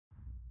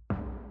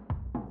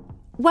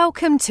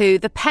Welcome to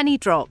The Penny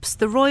Drops,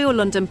 the Royal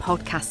London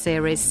podcast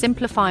series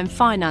simplifying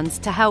finance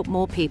to help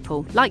more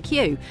people, like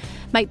you,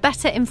 make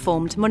better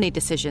informed money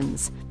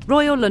decisions.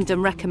 Royal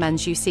London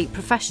recommends you seek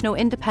professional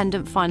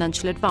independent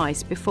financial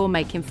advice before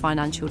making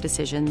financial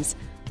decisions.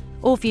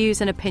 All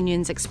views and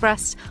opinions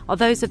expressed are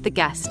those of the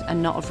guest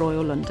and not of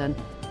Royal London.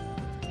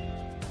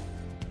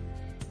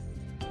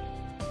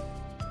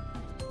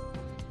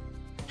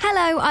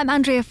 Hello, I'm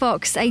Andrea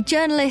Fox, a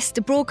journalist,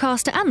 a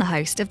broadcaster and the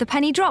host of The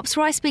Penny Drops,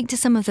 where I speak to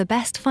some of the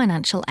best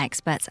financial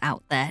experts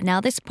out there.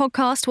 Now, this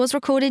podcast was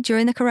recorded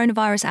during the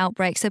coronavirus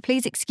outbreak, so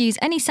please excuse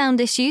any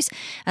sound issues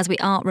as we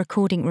are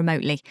recording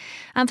remotely.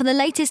 And for the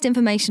latest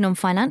information on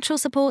financial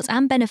support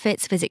and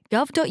benefits, visit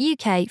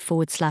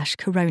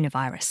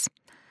gov.uk/coronavirus.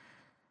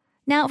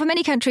 Now, for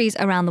many countries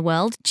around the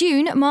world,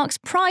 June marks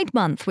Pride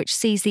Month, which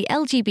sees the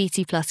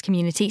LGBT plus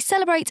community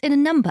celebrate in a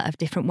number of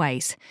different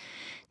ways.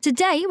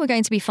 Today, we're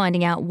going to be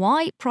finding out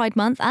why Pride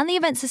Month and the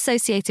events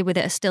associated with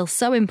it are still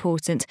so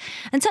important,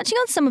 and touching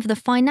on some of the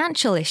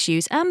financial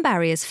issues and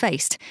barriers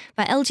faced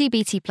by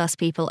LGBT plus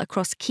people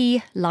across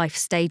key life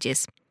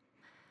stages.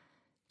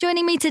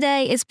 Joining me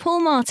today is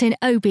Paul Martin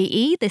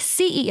OBE, the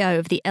CEO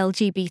of the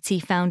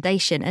LGBT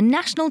Foundation, a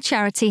national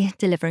charity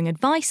delivering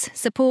advice,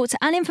 support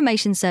and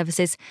information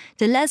services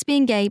to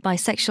lesbian, gay,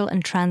 bisexual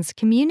and trans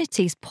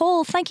communities.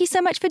 Paul, thank you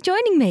so much for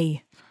joining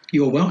me.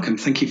 You're welcome.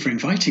 Thank you for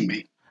inviting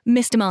me.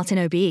 Mr. Martin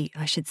OBE,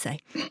 I should say.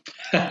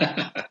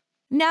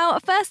 Now,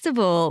 first of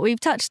all, we've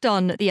touched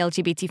on the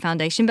LGBT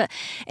Foundation, but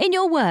in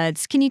your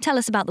words, can you tell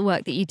us about the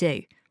work that you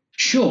do?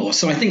 Sure.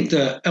 So I think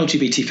the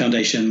LGBT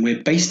Foundation,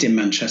 we're based in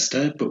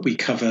Manchester, but we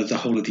cover the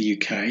whole of the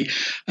UK,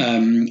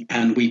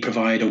 and we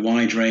provide a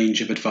wide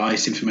range of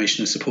advice,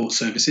 information and support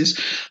services,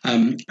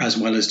 as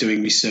well as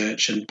doing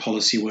research and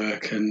policy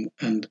work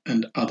and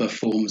other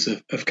forms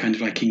of kind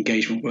of like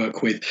engagement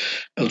work with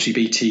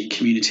LGBT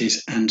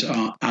communities and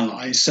our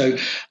allies. So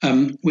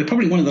we're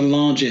probably one of the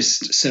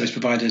largest service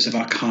providers of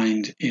our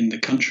kind in the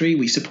country.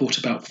 We support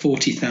about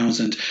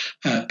 40,000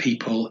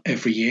 people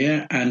every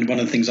year. And one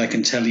of the things I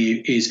can tell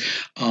you is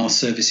our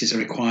services are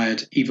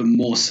required even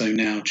more so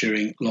now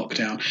during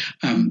lockdown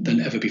than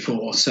ever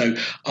before. So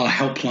our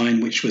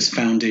helpline, which was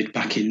founded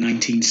back in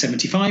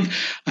 1975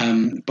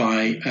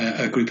 by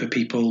a group of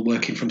people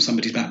working from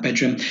somebody's back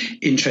bedroom,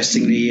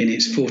 interestingly, in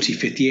its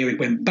 45th year, it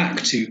went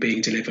back to being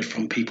delivered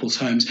from people's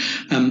homes,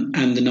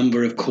 and the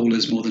number of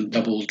callers more than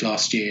doubled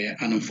last year.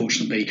 And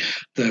unfortunately,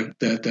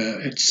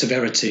 the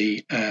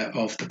severity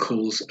of the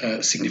calls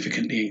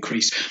significantly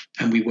increased,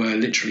 and we were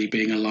literally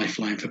being a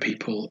lifeline for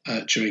people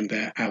during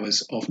their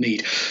hours of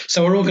need.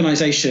 So our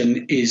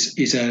organisation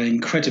is an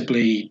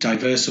incredibly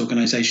diverse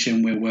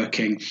organisation. We're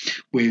working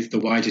with the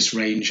widest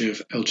range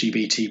of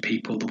LGBT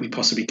people that we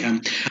possibly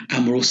can,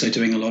 and we're also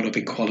doing a lot of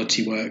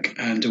equality work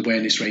and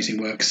awareness raising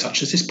work,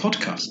 such as this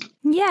podcast.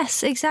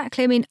 Yes,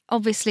 exactly. I mean,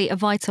 obviously a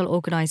vital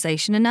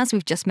organisation, and as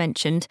we've just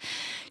mentioned,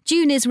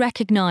 June is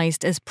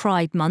recognised as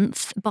Pride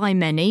Month by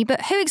many,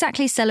 but who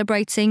exactly is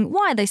celebrating,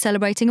 why are they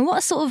celebrating, and what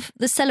are sort of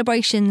the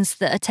celebrations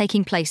that are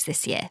taking place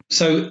this year?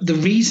 So the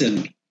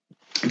reason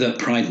that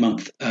Pride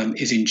Month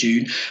is in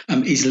June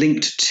is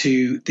linked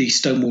to the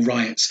Stonewall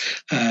riots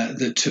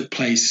that took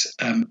place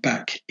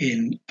back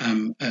in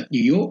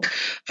New York,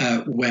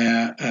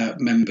 where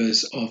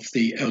members of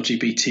the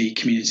LGBT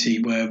community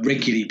were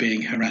regularly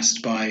being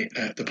harassed by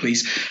the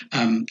police.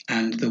 And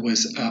there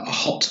was a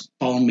hot,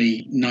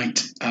 balmy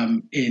night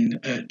in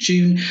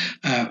June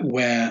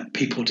where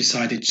people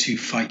decided to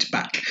fight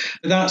back.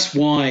 That's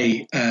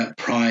why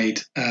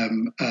Pride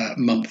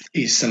Month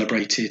is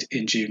celebrated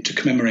in June, to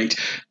commemorate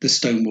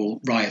the Stonewall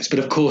riots. But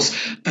of course,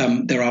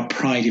 there are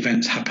Pride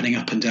events happening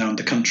up and down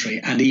the country.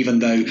 And even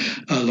though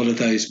a lot of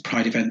those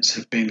Pride events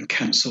have been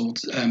cancelled,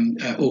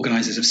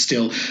 organisers have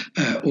still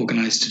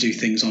organised to do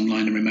things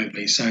online and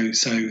remotely. So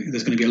there's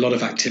going to be a lot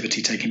of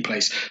activity taking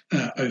place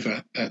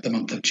over the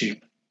month of June.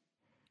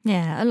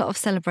 Yeah, a lot of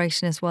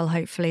celebration as well,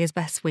 hopefully, as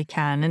best we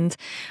can. And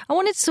I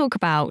wanted to talk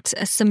about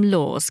some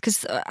laws,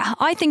 because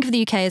I think of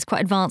the UK as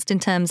quite advanced in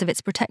terms of its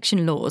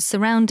protection laws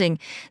surrounding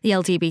the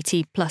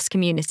LGBT plus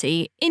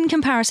community in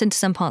comparison to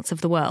some parts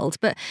of the world.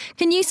 But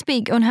can you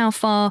speak on how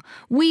far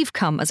we've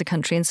come as a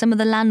country and some of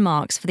the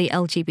landmarks for the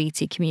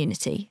LGBT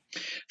community?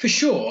 For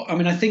sure. I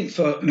mean, I think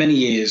for many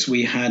years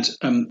we had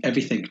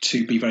everything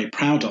to be very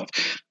proud of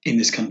in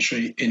this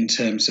country in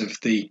terms of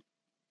the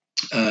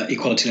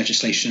equality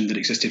legislation that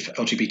existed for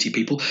LGBT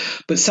people.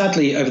 But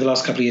sadly, over the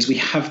last couple of years, we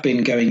have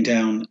been going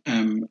down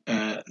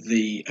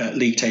the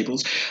league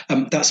tables.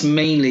 That's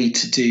mainly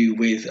to do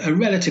with a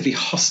relatively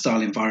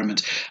hostile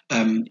environment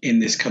in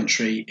this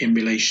country in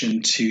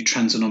relation to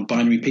trans and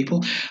non-binary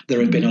people. There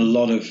have been a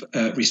lot of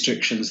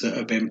restrictions that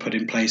have been put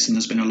in place, and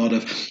there's been a lot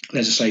of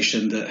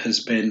legislation that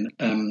has been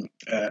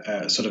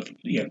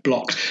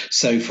blocked.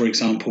 So, for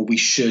example, we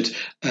should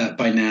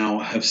by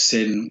now have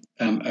seen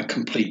a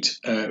complete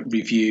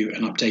review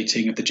and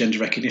updating of the Gender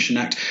Recognition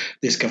Act.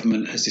 This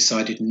government has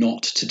decided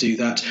not to do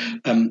that.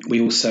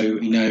 We also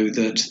know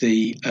that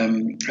the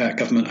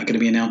government are going to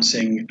be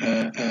announcing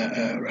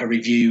a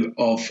review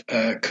of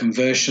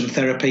conversion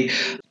therapy.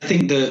 I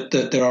think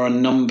that there are a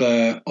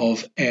number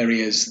of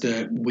areas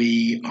that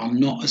we are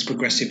not as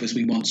progressive as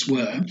we once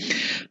were.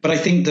 But I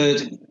think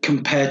that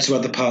compared to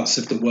other parts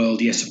of the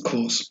world, yes, of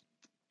course,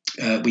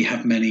 we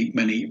have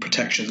many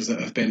protections that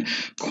have been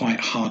quite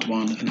hard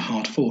won and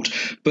hard fought.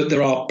 But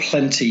there are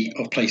plenty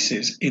of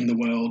places in the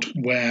world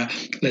where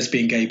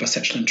lesbian, gay,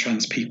 bisexual and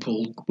trans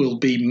people will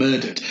be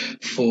murdered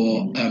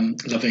for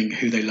loving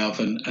who they love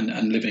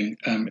and living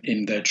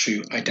in their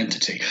true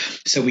identity.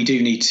 So we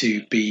do need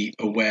to be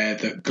aware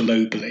that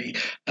globally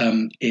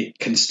it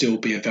can still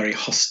be a very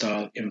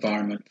hostile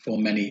environment for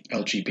many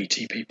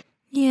LGBT people.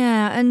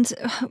 Yeah, and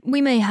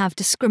we may have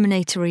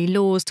discriminatory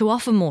laws to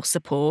offer more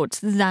support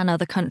than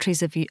other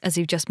countries, as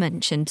you've just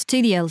mentioned,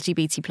 to the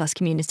LGBT plus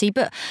community.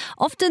 But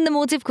often the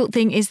more difficult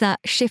thing is that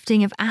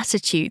shifting of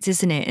attitudes,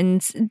 isn't it?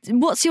 And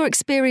what's your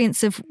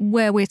experience of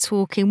where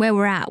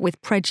we're at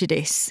with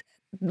prejudice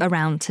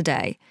around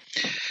today?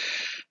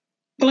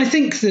 Well, I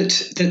think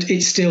that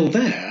it's still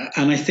there.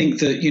 And I think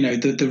that,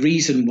 the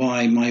reason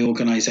why my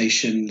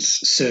organisation's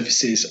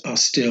services are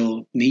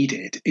still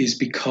needed is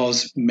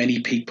because many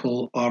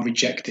people are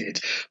rejected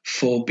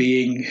for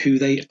being who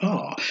they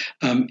are.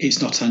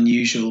 It's not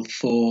unusual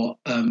for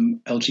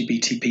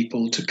LGBT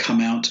people to come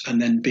out and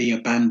then be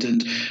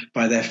abandoned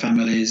by their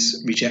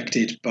families,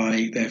 rejected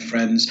by their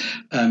friends,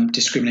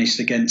 discriminated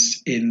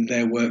against in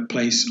their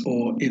workplace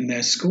or in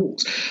their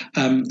schools.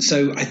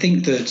 So I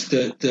think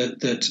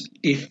that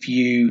if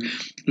you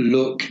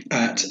look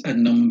at a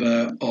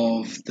number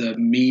of the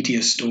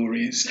media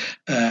stories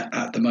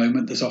at the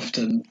moment, there's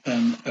often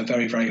a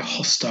very, very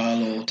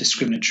hostile or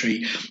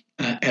discriminatory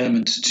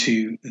element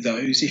to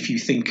those. If you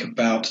think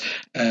about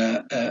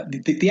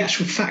the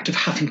actual fact of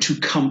having to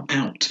come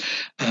out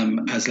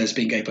as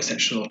lesbian, gay,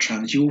 bisexual or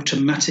trans, you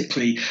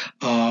automatically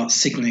are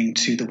signalling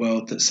to the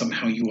world that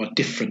somehow you are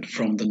different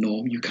from the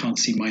norm. You can't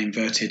see my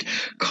inverted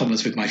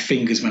commas with my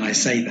fingers when I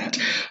say that.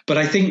 But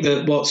I think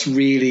that what's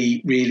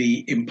really,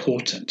 really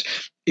important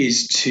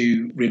is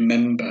to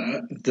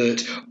remember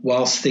that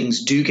whilst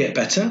things do get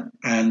better,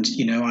 and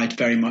I'd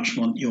very much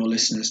want your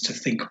listeners to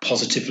think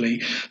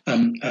positively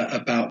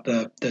about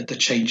the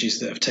changes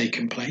that have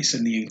taken place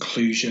and the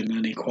inclusion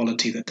and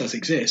equality that does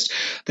exist,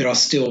 there are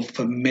still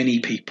for many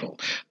people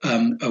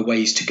a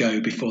ways to go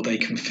before they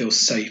can feel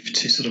safe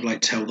to sort of like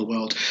tell the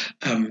world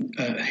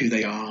who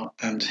they are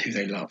and who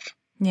they love.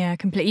 Yeah,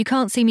 completely. You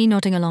can't see me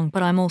nodding along,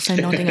 but I'm also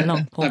nodding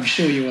along, Paul. I'm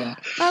sure you are.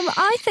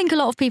 I think a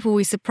lot of people will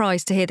be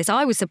surprised to hear this.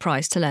 I was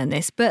surprised to learn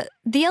this, but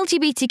the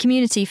LGBT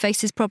community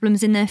faces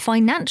problems in their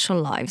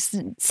financial lives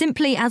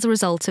simply as a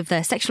result of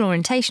their sexual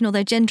orientation or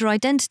their gender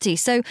identity.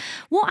 So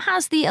what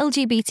has the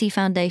LGBT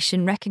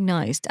Foundation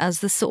recognised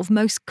as the sort of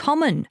most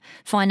common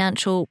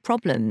financial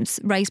problems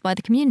raised by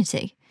the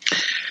community?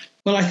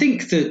 Well, I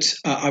think that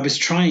I was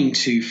trying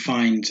to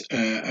find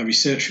a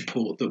research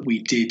report that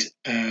we did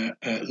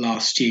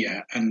last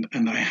year, and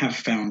I have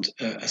found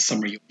a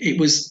summary. It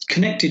was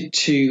connected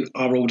to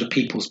our older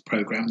people's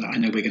programme that I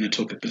know we're going to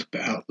talk a little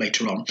bit about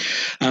later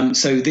on.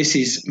 So this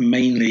is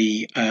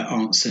mainly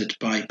answered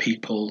by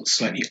people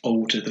slightly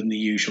older than the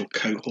usual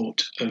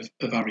cohort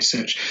of our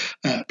research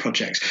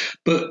projects.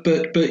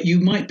 But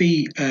you might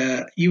be,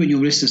 you and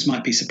your listeners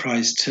might be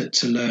surprised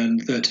to learn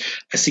that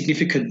a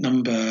significant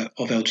number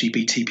of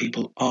LGBT people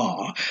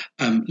are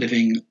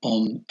living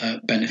on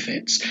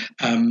benefits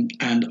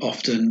and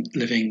often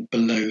living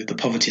below the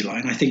poverty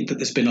line. I think that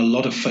there's been a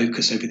lot of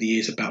focus over the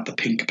years about the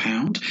pink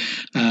pound,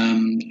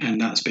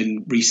 and that's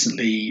been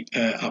recently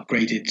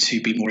upgraded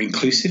to be more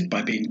inclusive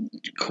by being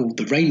called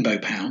the rainbow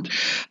pound.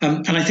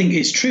 And I think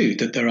it's true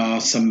that there are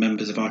some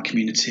members of our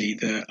community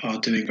that are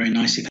doing very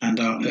nicely and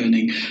are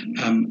earning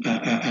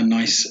a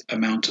nice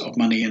amount of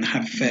money and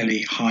have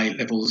fairly high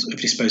levels of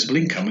disposable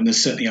income. And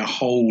there's certainly a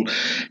whole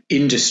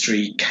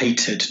industry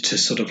catered to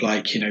sort of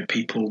like,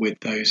 people with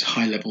those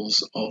high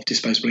levels of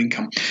disposable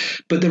income.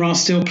 But there are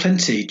still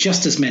plenty,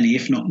 just as many,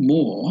 if not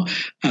more,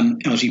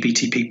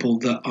 LGBT people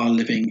that are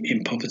living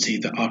in poverty,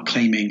 that are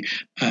claiming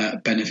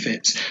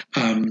benefits,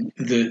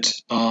 that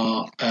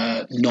are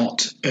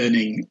not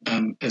earning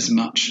as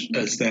much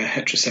as their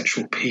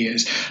heterosexual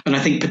peers. And I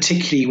think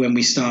particularly when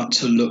we start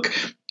to look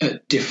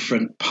at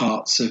different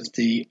parts of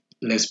the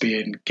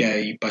lesbian,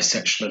 gay,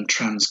 bisexual and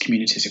trans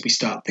communities, if we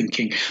start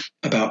thinking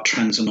about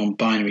trans and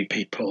non-binary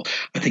people,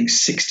 I think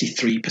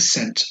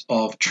 63%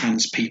 of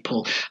trans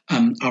people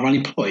are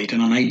unemployed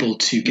and unable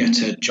to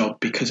get a job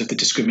because of the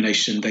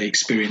discrimination they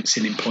experience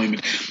in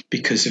employment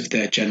because of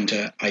their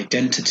gender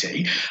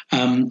identity.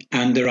 And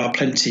there are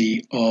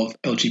plenty of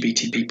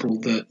LGBT people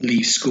that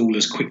leave school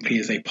as quickly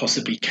as they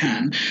possibly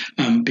can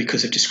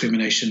because of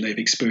discrimination they've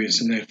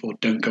experienced and therefore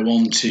don't go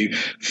on to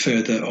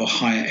further or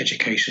higher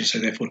education, so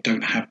therefore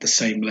don't have the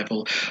same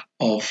level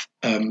of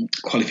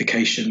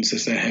qualifications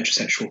as their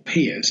heterosexual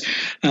peers.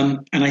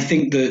 And I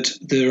think that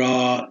there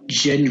are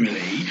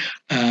generally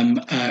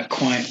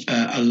quite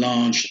a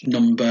large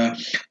number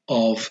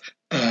of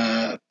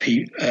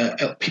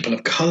people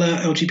of colour,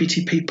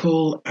 LGBT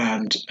people,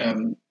 and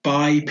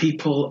bi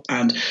people,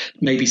 and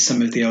maybe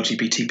some of the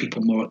LGBT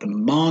people more at the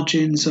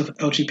margins of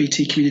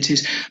LGBT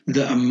communities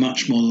that are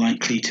much more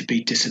likely to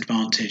be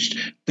disadvantaged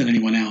than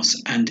anyone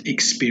else and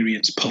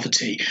experience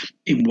poverty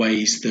in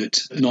ways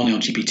that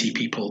non-LGBT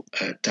people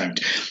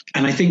don't.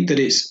 And I think that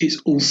it's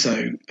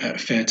also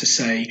fair to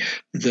say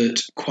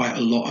that quite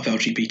a lot of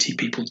LGBT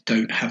people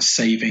don't have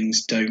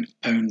savings, don't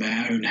own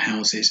their own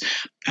houses,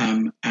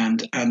 and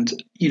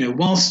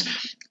whilst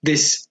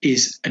this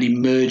is an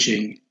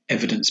emerging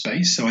evidence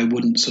base, so I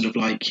wouldn't sort of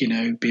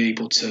be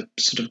able to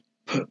sort of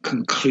put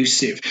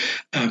conclusive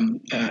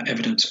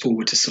evidence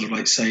forward to sort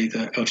of say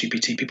that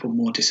LGBT people are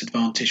more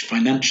disadvantaged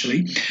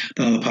financially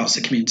than other parts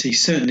of the community.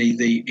 Certainly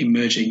the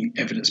emerging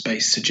evidence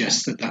base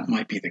suggests that that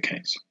might be the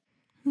case.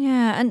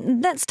 Yeah,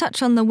 and let's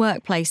touch on the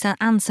workplace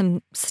and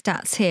some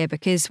stats here,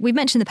 because we've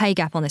mentioned the pay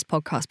gap on this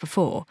podcast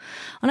before.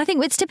 And I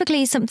think it's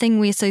typically something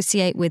we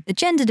associate with the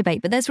gender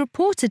debate, but there's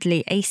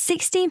reportedly a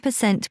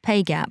 16%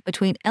 pay gap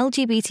between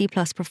LGBT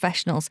plus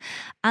professionals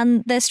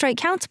and their straight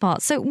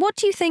counterparts. So what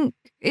do you think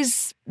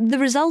is the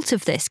result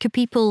of this? Could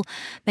people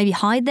maybe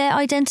hide their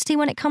identity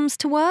when it comes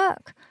to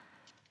work?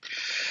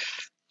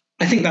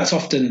 I think that's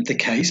often the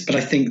case, but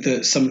I think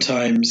that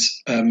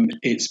sometimes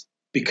it's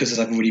because, as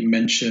I've already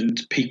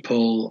mentioned,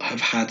 people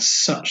have had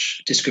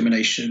such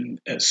discrimination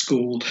at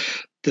school.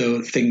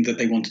 The thing that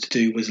they wanted to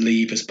do was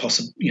leave as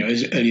possible,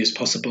 as early as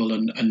possible,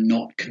 and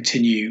not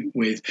continue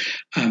with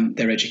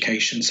their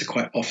education. So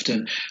quite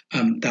often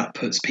that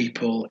puts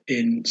people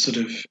in sort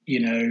of,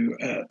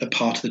 the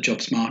part of the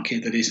jobs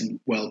market that isn't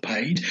well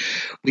paid.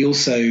 We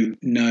also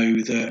know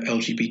that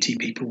LGBT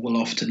people will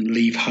often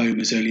leave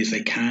home as early as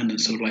they can and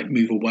sort of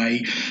move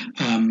away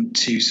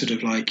to sort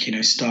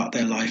of start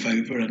their life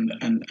over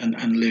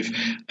and live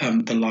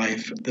the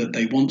life that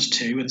they want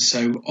to. And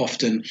so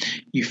often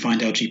you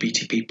find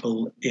LGBT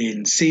people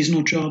in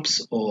seasonal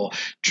jobs or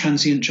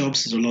transient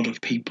jobs. There's a lot of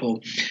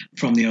people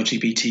from the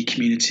LGBT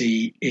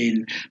community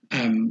in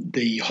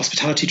the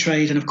hospitality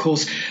trade. And of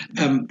course,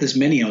 there's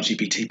many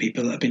LGBT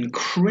people that have been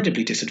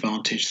incredibly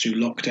disadvantaged through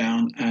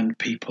lockdown and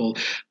people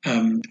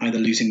either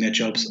losing their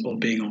jobs or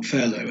being on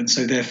furlough. And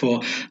so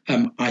therefore,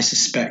 I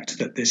suspect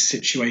that this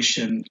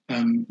situation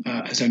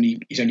is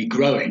only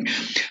growing.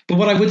 But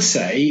what I would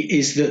say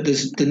is that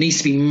there needs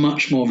to be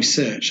much more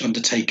research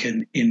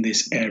undertaken in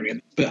this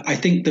area. But I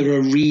think there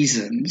are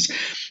reasons,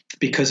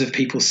 because of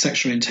people's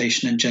sexual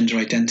orientation and gender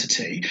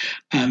identity,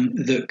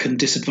 that can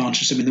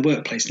disadvantage them in the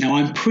workplace. Now,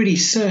 I'm pretty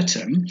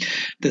certain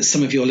that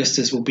some of your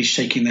listeners will be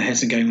shaking their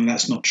heads and going, well,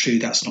 that's not true,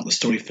 that's not the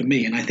story for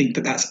me. And I think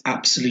that that's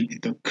absolutely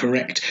the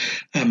correct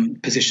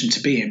position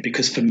to be in,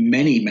 because for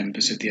many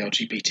members of the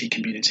LGBT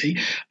community,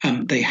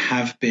 they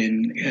have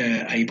been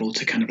able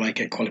to kind of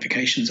get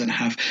qualifications and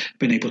have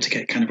been able to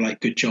get kind of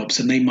good jobs.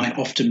 And they might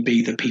often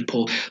be the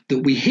people that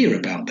we hear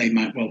about. They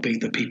might well be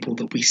the people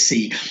that we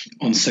see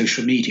on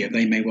social media.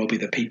 They may well be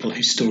the people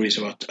whose stories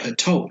are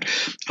told.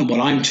 And what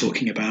I'm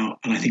talking about,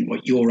 and I think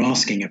what you're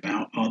asking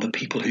about, are the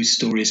people whose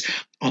stories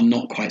are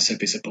not quite so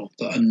visible,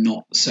 that are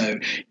not so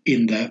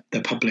in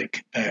the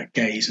public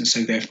gaze. And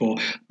so therefore,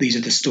 these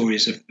are the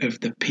stories of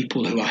the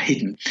people who are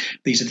hidden.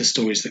 These are the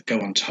stories that go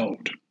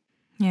untold.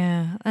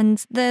 Yeah,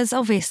 and there's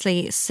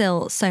obviously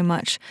still so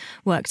much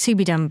work to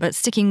be done, but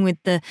sticking with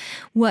the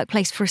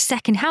workplace for a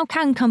second, how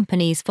can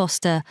companies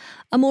foster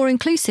a more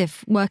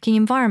inclusive working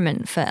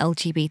environment for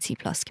LGBT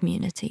plus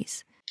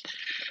communities?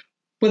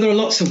 Well, there are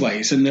lots of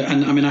ways. And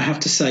I mean, I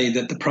have to say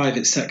that the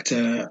private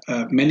sector,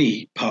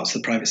 many parts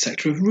of the private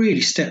sector have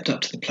really stepped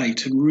up to the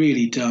plate and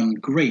really done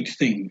great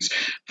things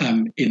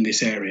in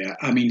this area.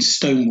 I mean,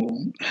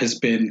 Stonewall has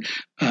been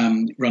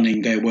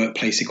running their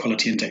workplace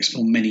equality index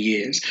for many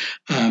years.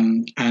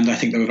 And I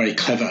think they were very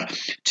clever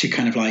to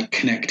kind of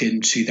connect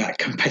into that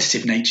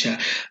competitive nature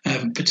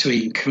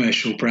between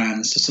commercial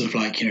brands to sort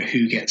of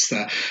who gets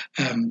the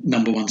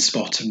number one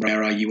spot and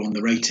where are you on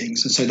the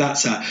ratings. And so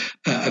that's a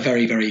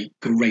very, very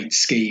great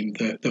scheme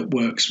that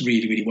works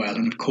really, really well.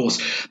 And of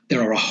course,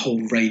 there are a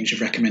whole range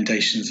of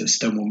recommendations that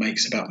Stonewall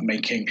makes about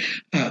making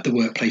the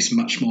workplace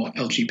much more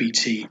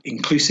LGBT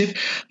inclusive.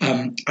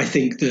 I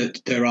think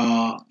that there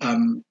are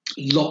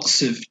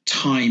lots of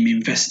time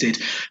invested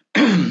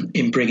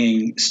in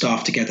bringing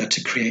staff together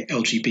to create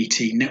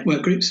LGBT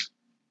network groups.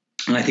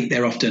 And I think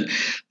they're often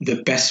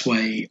the best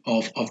way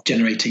of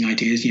generating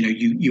ideas.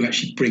 You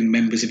actually bring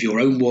members of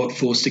your own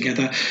workforce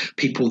together,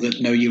 people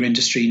that know your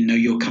industry, know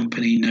your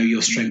company, know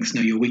your strengths,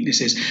 know your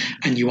weaknesses,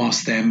 and you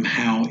ask them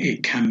how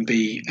it can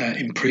be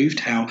improved,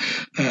 how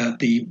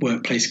the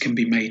workplace can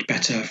be made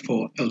better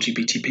for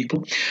LGBT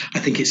people. I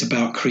think it's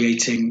about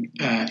creating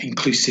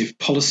inclusive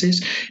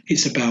policies.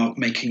 It's about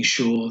making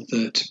sure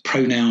that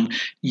pronoun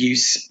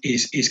use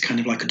is kind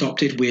of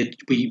adopted.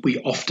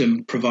 We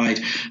often provide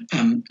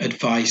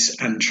advice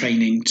and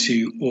training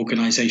to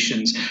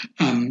organisations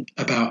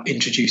about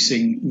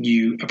introducing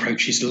new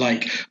approaches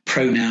like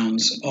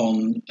pronouns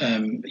on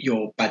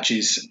your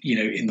badges,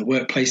 in the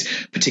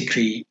workplace,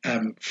 particularly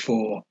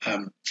for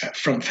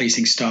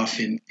front-facing staff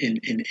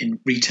in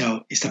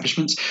retail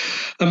establishments.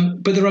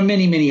 But there are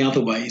many, many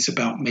other ways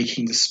about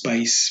making the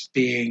space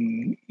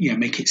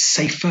make it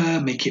safer,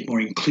 make it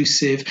more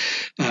inclusive,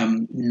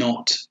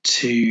 not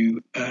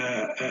to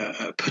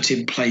put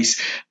in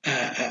place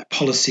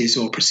policies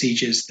or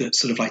procedures that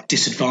sort of like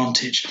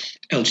disadvantage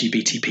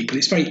LGBT people.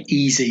 It's very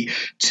easy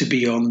to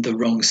be on the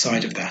wrong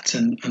side of that.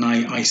 And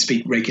I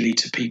speak regularly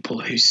to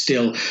people who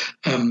still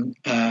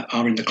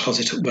are in the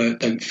closet at work,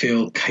 don't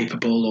feel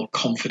capable or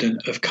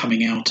confident of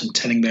coming out and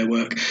telling their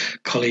work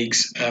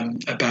colleagues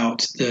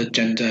about the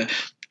gender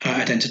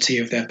identity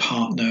of their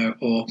partner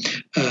or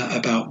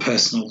about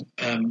personal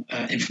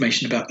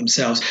information about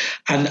themselves.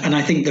 And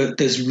I think that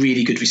there's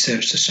really good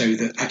research to show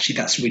that actually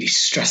that's really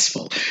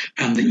stressful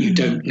and that you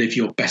don't live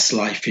your best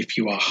life if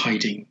you are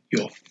hiding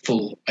your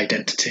full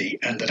identity,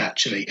 and that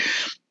actually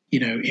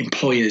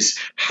employers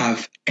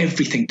have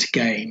everything to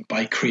gain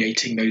by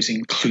creating those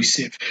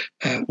inclusive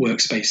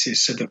workspaces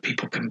so that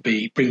people can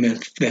bring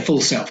their full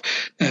self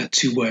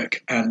to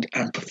work and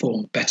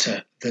perform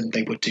better than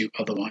they would do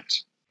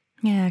otherwise.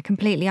 Yeah,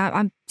 completely.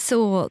 I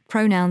saw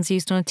pronouns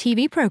used on a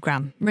TV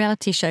programme,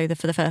 reality show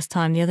for the first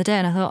time the other day,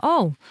 and I thought,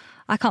 oh,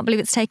 I can't believe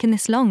it's taken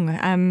this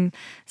long.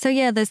 So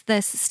yeah,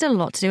 there's still a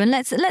lot to do. And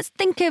let's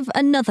think of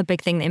another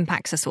big thing that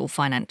impacts us all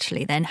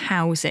financially then,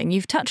 housing.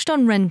 You've touched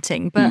on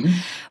renting, but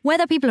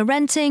whether people are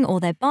renting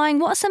or they're buying,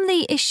 what are some of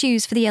the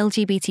issues for the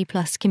LGBT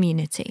plus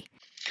community?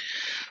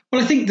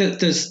 Well, I think that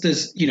there's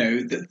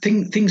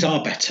things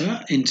are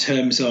better in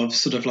terms of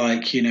sort of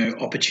like,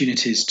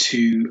 opportunities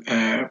to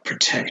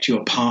protect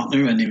your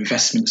partner and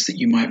investments that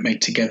you might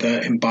make together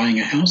in buying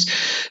a house.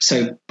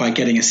 So by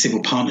getting a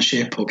civil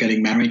partnership or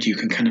getting married, you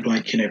can kind of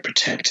like,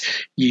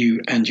 protect you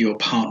and your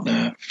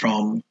partner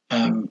from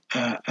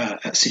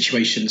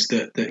situations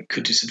that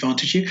could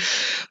disadvantage you.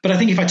 But I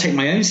think if I take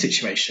my own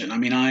situation, I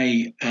mean,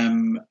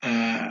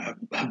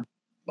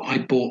 I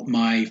bought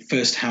my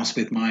first house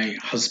with my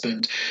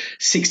husband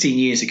 16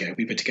 years ago.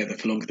 We were together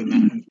for longer than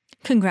that.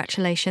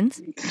 Congratulations.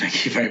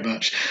 Thank you very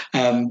much.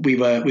 We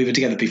were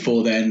together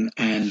before then,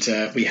 and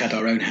we had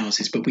our own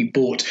houses, but we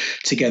bought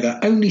together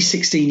only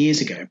 16 years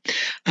ago.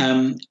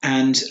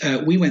 And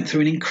we went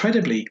through an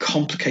incredibly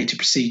complicated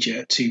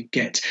procedure to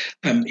get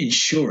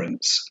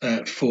insurance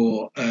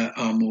for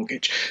our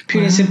mortgage,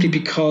 purely and simply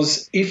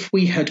because if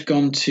we had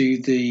gone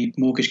to the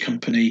mortgage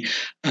company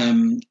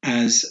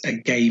as a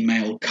gay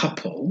male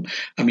couple,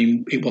 I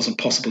mean, it wasn't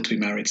possible to be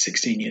married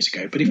 16 years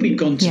ago, but if we'd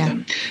gone to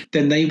them,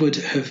 then they would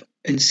have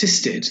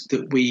insisted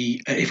that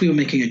if we were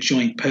making a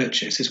joint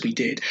purchase, as we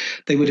did,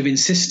 they would have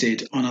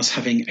insisted on us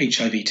having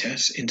HIV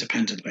tests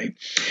independently.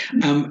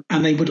 And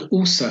they would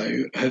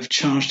also have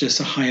charged us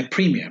a higher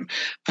premium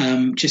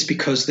just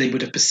because they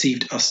would have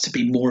perceived us to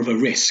be more of a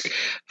risk.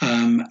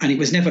 And it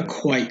was never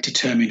quite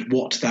determined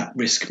what that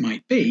risk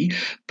might be,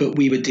 but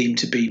we were deemed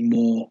to be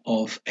more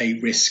of a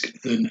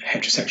risk than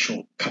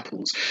heterosexual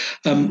couples.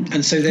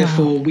 And so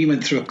therefore we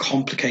went through a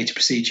complicated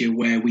procedure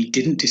where we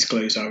didn't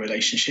disclose our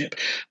relationship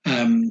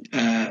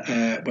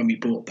when we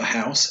bought the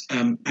house,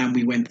 and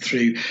we went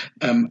through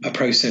a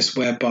process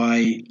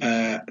whereby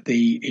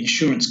the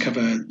insurance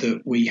cover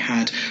that we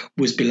had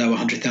was below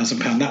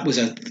 £100,000. That was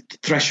a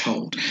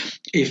threshold.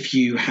 If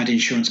you had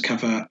insurance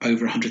cover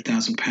over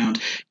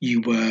 £100,000,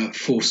 you were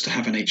forced to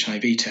have an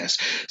HIV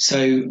test.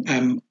 So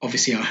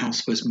obviously our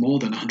house was more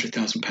than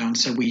 £100,000,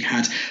 so we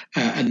had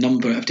a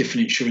number of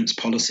different insurance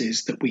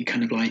policies that we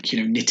kind of like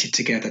knitted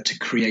together to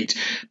create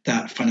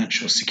that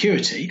financial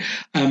security,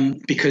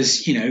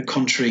 because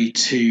contrary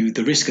to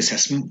the risk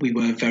assessment, we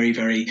were very,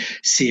 very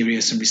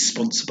serious and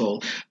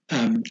responsible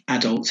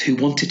adults who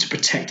wanted to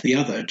protect the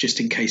other just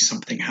in case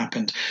something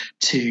happened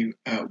to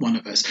one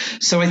of us.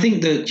 So I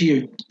think that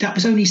that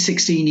was only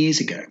 16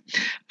 years ago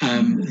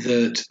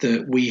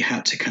that we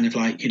had to kind of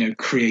like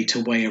create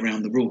a way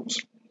around the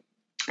rules.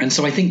 And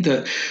so I think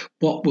that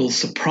what will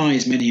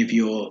surprise many of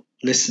your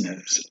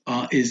listeners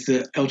is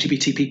that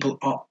LGBT people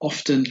are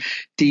often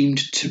deemed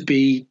to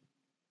be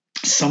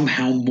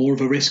somehow more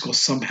of a risk or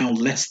somehow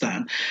less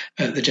than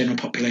the general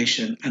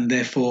population, and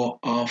therefore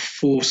are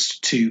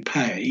forced to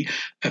pay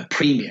a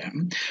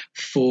premium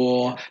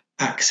for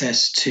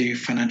access to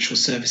financial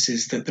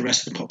services that the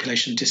rest of the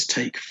population just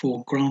take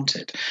for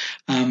granted.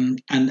 And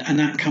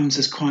that comes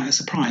as quite a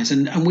surprise.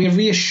 And we're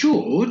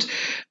reassured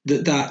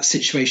that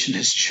situation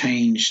has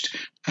changed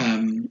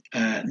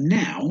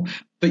now,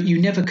 but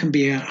you never can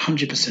be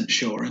 100%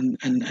 sure. And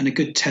a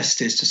good test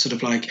is to sort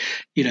of like,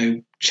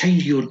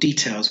 change your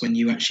details when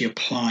you actually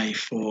apply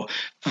for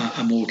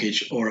a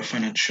mortgage or a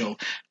financial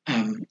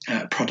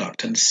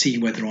product, and see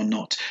whether or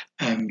not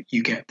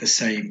you get the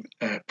same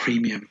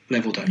premium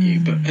leveled at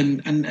you. But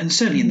and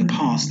certainly in the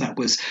past, that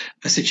was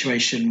a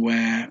situation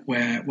where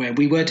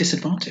we were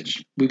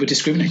disadvantaged. We were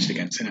discriminated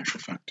against, in actual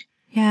fact.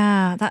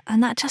 Yeah,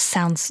 that just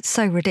sounds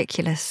so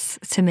ridiculous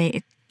to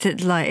me.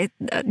 Like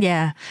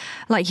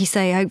you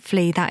say,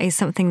 hopefully that is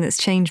something that's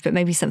changed, but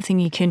maybe something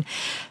you can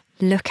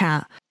look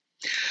at?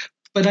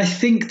 But I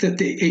think that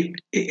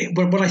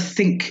what I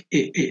think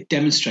it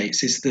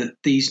demonstrates is that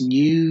these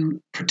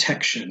new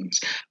protections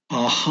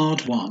are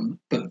hard won,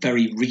 but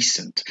very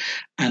recent.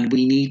 And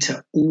we need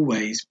to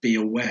always be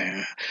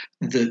aware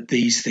that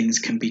these things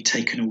can be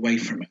taken away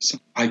from us.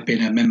 I've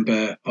been a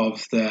member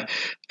of the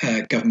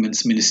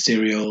government's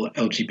ministerial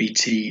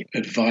LGBT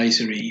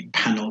advisory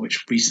panel,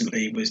 which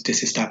recently was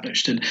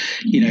disestablished. And,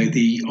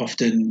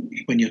 often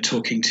when you're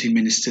talking to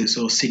ministers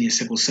or senior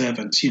civil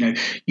servants, you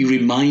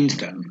remind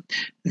them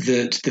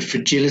that the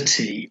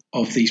fragility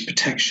of these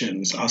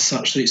protections are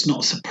such that it's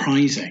not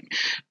surprising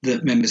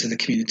that members of the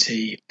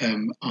community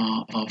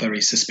are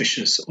very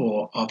suspicious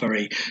or are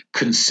very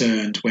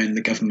concerned when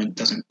the government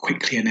doesn't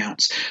quickly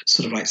announce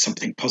sort of like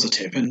something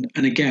positive. And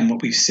again,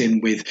 what we've seen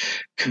with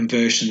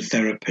conversion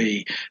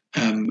therapy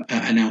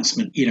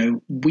announcement,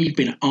 we've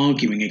been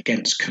arguing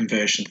against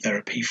conversion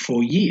therapy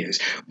for years.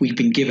 We've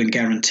been given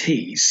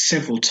guarantees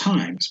several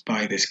times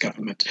by this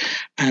government,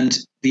 and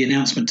the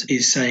announcement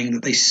is saying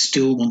that they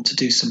still want to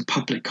do some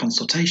public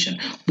consultation.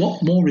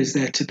 What more is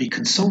there to be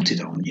consulted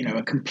on?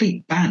 A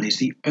complete ban is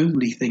the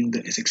only thing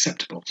that is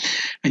acceptable.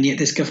 And yet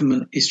this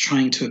government is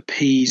trying to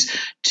appease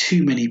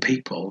too many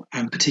people,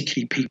 and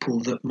particularly people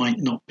that might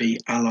not be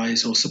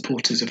allies or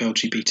supporters of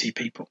LGBT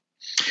people.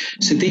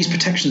 So these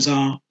protections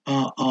are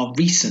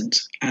recent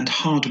and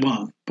hard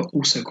won, but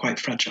also quite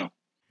fragile.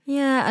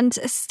 Yeah, and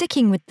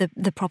sticking with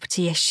the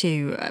property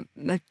issue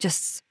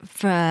just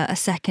for a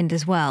second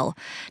as well.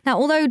 Now,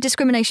 although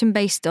discrimination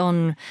based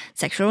on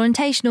sexual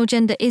orientation or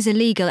gender is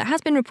illegal, it has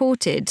been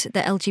reported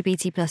that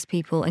LGBT plus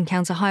people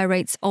encounter higher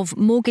rates of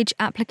mortgage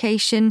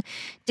application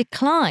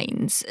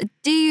declines.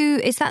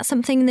 Is that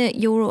something that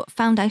your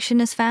foundation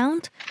has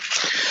found?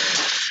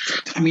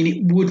 I mean,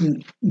 it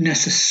wouldn't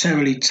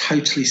necessarily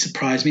totally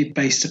surprise me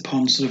based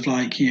upon sort of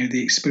like,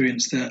 the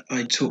experience that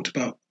I talked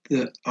about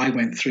that I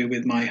went through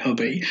with my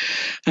hubby.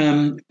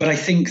 But I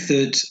think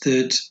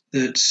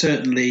that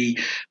certainly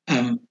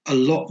a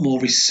lot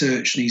more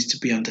research needs to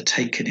be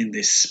undertaken in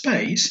this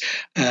space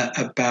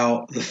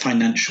about the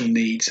financial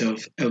needs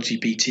of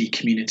LGBT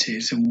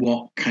communities and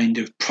what kind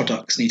of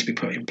products need to be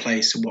put in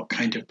place and what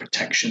kind of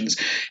protections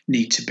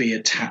need to be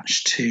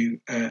attached to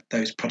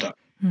those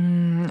products.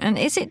 And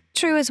is it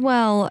true as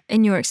well,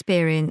 in your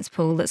experience,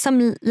 Paul, that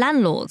some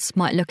landlords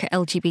might look at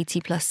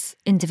LGBT plus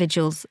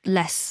individuals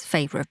less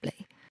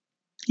favourably?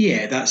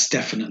 Yeah, that's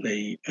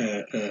definitely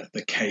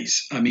the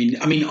case. I mean,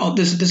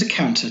 there's a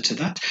counter to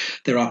that.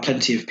 There are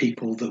plenty of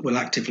people that will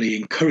actively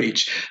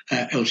encourage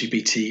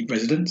LGBT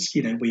residents.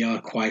 We are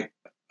quite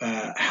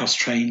house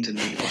trained, and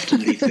we often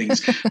leave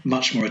things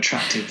much more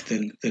attractive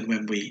than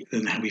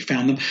how we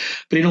found them.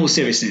 But in all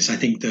seriousness, I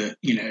think that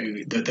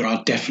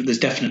that there's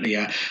definitely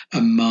a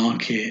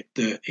market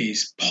that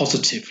is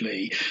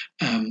positively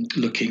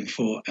looking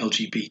for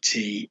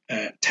LGBT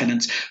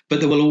tenants, but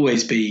there will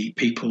always be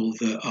people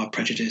that are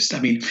prejudiced.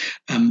 I mean,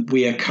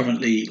 we are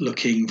currently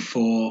looking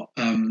for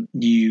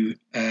new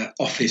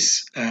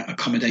office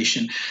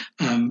accommodation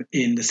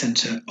in the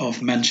centre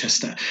of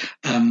Manchester,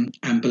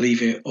 and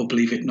believe it or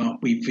believe it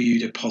not, we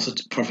viewed a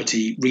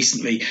property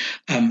recently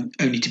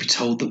only to be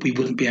told that we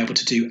wouldn't be able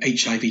to do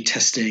HIV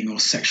testing or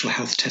sexual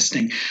health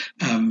testing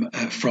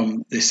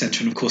from this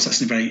centre. And of course,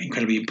 that's a very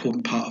incredibly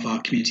important part of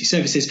our community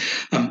services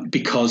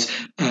because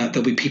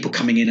there'll be people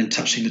coming in and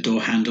touching the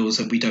door handles,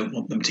 and we don't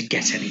want them to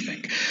get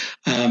anything.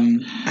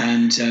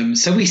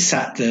 So we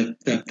sat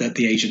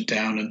the agent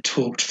down and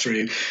talked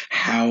through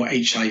how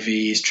HIV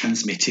is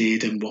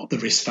transmitted and what the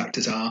risk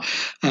factors are.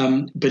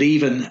 But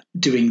even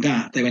doing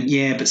that, they went,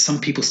 yeah, but some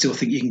people still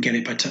think you can get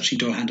it by touching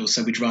door handles,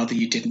 so we'd rather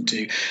you didn't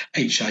do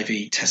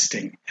HIV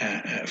testing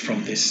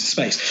from this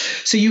space.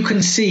 So you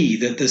can see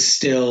that there's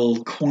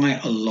still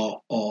quite a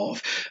lot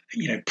of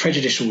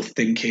prejudicial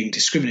thinking,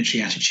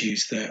 discriminatory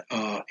attitudes that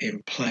are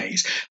in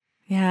place.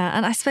 Yeah,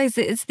 and I suppose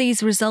it's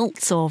these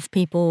results of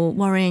people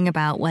worrying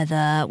about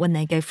whether when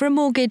they go for a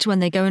mortgage,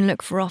 when they go and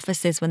look for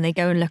offices, when they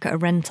go and look at a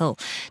rental,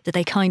 do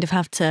they kind of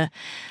have to,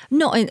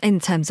 not in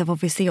terms of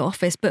obviously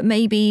office, but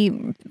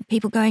maybe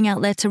people going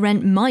out there to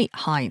rent might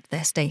hide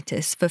their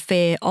status for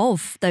fear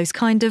of those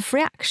kind of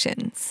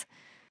reactions.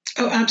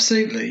 Oh,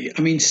 absolutely.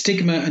 I mean,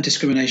 stigma and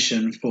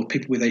discrimination for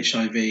people with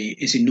HIV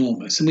is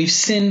enormous. And we've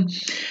seen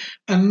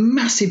a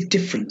massive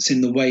difference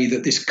in the way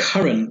that this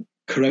current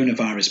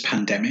coronavirus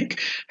pandemic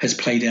has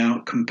played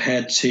out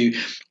compared to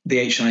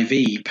the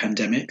HIV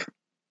pandemic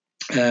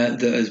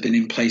that has been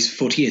in place for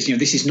 40 years.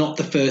 This is not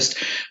the first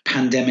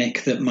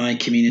pandemic that my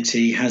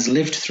community has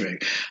lived through.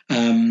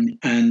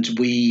 And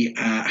we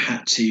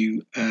had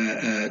to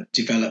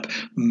develop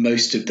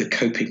most of the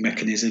coping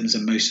mechanisms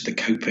and most of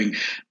the coping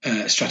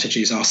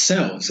strategies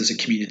ourselves as a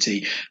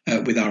community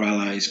with our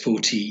allies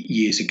 40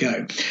 years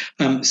ago.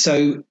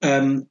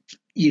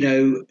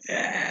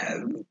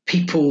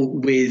 people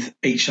with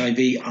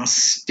HIV are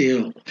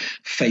still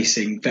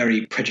facing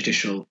very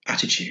prejudicial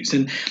attitudes.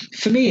 And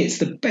for me, it's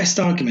the best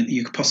argument that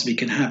you possibly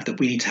can have that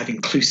we need to have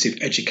inclusive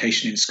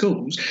education in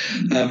schools,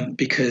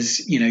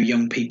 because,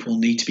 young people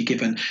need to be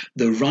given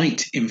the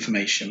right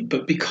information.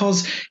 But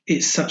because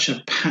it's such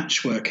a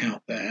patchwork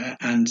out there,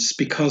 and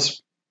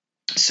because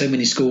so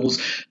many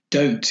schools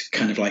don't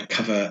kind of like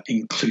cover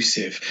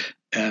inclusive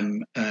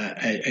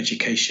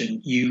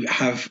education, you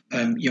have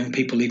young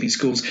people leaving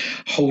schools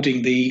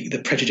holding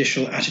the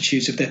prejudicial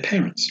attitudes of their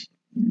parents.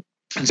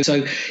 And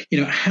so,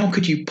 how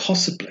could you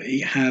possibly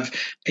have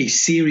a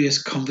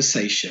serious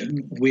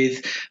conversation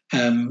with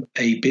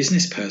a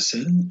business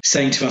person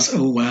saying to us,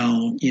 oh,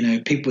 well,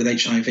 people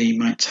with HIV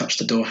might touch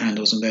the door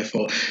handles and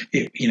therefore,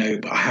 I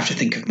have to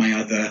think of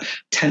my other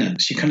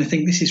tenants. You kind of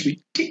think this is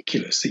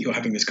ridiculous that you're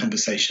having this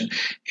conversation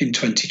in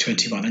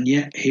 2021. And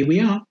yet here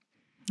we are.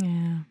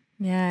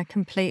 Yeah,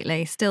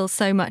 completely. Still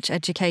so much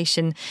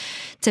education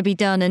to be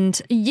done.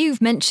 And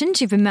you've mentioned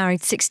you've been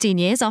married 16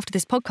 years. After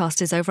this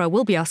podcast is over, I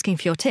will be asking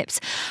for your tips.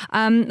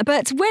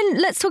 But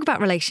let's talk about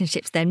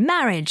relationships then.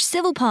 Marriage,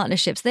 civil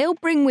partnerships, they all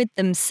bring with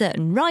them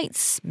certain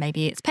rights.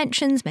 Maybe it's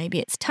pensions, maybe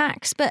it's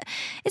tax. But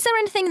is there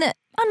anything that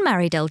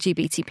unmarried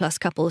LGBT plus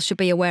couples should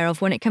be aware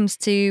of when it comes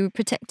to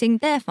protecting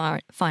their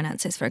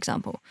finances, for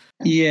example?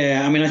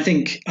 Yeah, I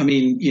think,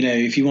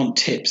 if you want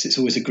tips, it's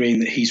always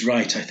agreeing that he's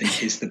right, I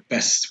think, is the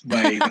best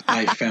way that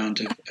I've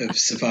found of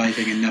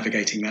surviving and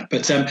navigating that.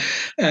 But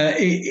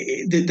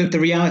the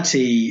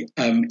reality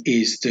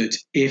is that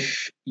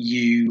if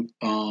you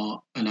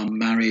are an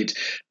unmarried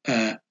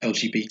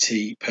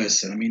LGBT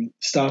person,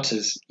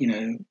 starters,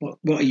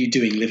 what are you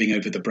doing living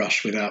over the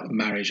brush without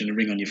marriage and a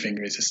ring on your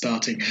finger is a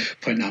starting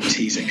point. Now I'm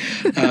teasing.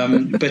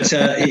 But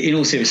in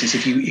all seriousness,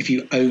 if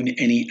you own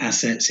any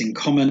assets in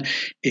common,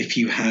 if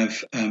you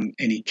have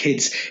any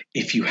kids,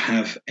 if you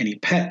have any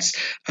pets,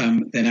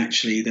 then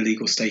actually the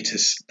legal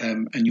status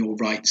and your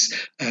rights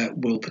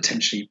will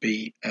potentially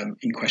be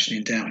in question,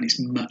 in doubt. And it's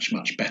much,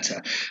 much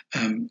better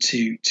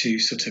to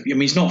sort of,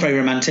 it's not very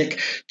romantic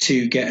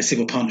to get a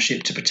civil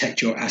partnership to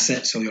protect your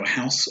assets or your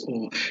house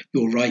or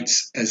your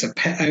rights as a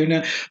pet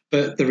owner.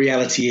 But the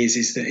reality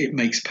is that it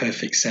makes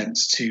perfect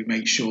sense to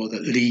make sure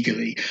that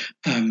legally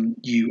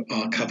you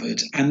are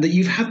covered and that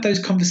you've had those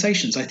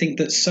conversations. I think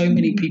that so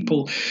many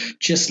people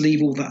just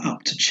leave all that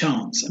up to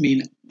chance.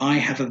 I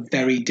have a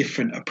very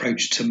different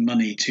approach to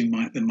money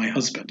than my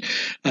husband,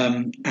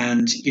 and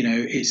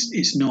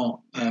it's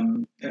not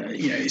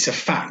it's a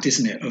fact,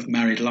 isn't it, of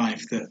married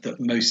life that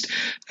most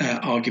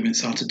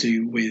arguments are to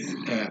do with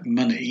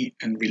money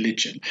and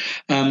religion.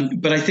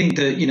 But I think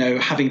that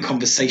having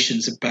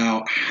conversations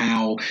about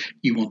how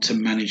you want to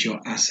manage your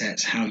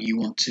assets, how you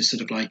want to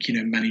sort of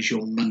manage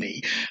your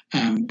money,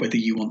 whether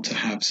you want to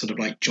have sort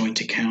of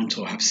joint account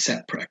or have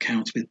separate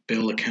accounts with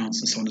bill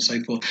accounts and so on and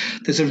so forth.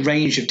 There's a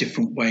range of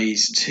different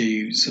ways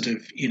to sort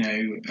of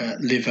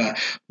live a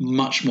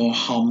much more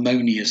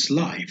harmonious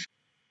life.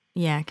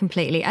 Yeah,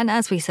 completely. And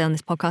as we say on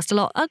this podcast a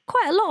lot,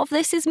 quite a lot of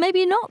this is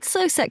maybe not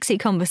so sexy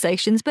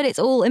conversations, but it's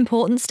all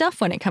important stuff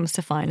when it comes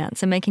to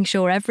finance and making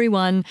sure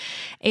everyone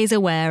is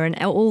aware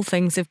and all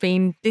things have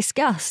been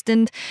discussed.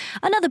 And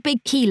another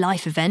big key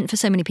life event for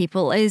so many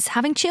people is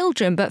having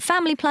children. But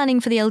family planning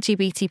for the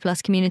LGBT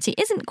plus community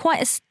isn't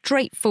quite as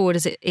straightforward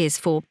as it is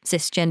for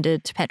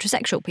cisgendered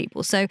heterosexual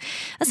people. So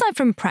aside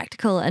from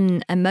practical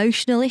and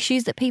emotional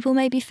issues that people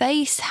maybe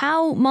face,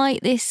 how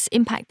might this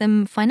impact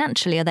them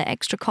financially? Are there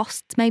extra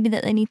costs maybe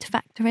that they need to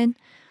factor in?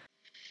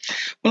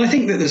 Well, I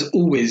think that there's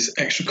always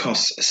extra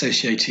costs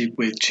associated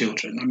with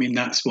children.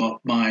 That's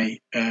what my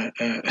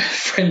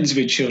friends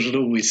with children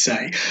always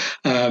say.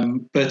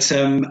 But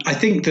I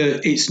think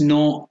that it's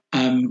not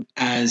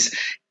as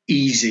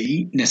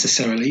easy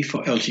necessarily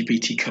for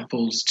LGBT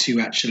couples to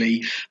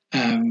actually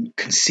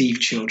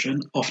conceive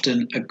children.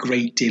 Often a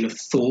great deal of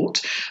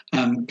thought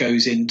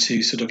goes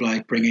into sort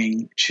of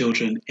bringing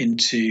children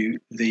into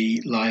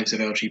the lives of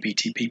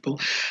LGBT people.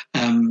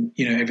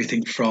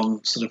 Everything from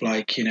sort of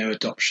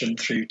adoption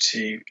through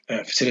to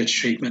fertility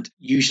treatment.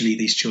 Usually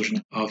these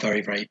children are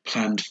very, very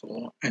planned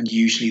for, and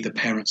usually the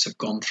parents have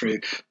gone through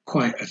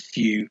quite a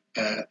few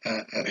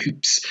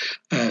hoops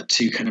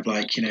to kind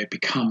of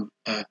become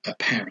a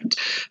parent.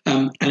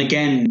 And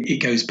again,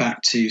 it goes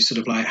back to sort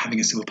of having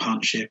a civil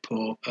partnership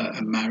or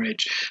a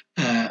marriage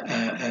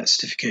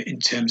certificate in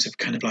terms of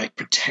kind of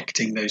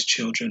protecting those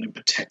children and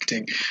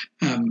protecting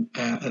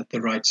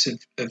the rights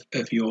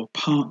of your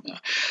partner.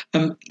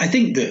 I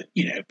think that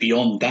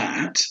beyond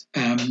that,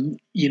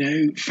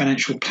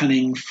 financial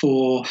planning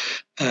for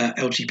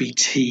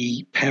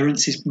LGBT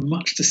parents is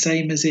much the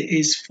same as it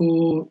is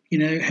for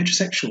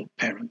heterosexual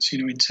parents.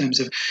 In terms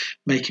of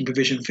making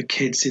provision for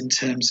kids, in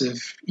terms of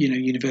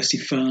university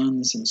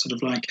funds and sort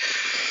of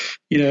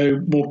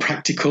more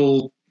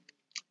practical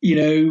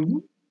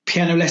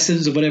piano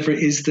lessons or whatever it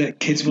is that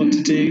kids want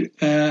to do.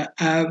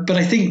 But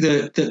I think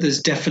that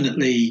there's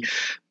definitely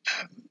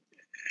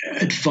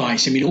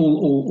advice.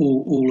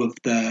 All of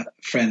the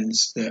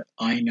friends that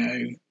I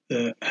know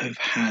that have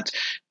had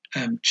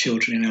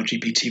children in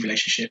LGBT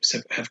relationships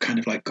have kind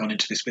of like gone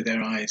into this with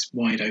their eyes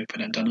wide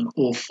open and done an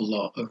awful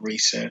lot of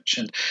research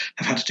and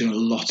have had to do a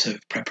lot of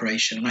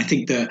preparation. And I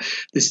think that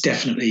there's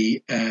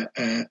definitely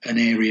an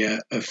area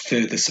of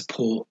further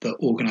support that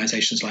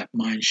organisations like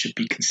mine should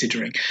be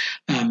considering.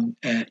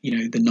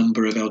 The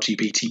number of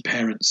LGBT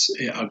parents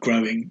are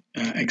growing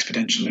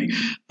exponentially,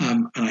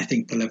 and I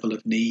think the level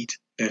of need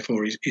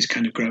therefore is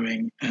kind of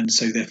growing, and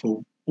so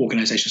therefore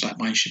organisations like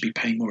mine should be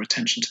paying more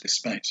attention to this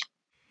space.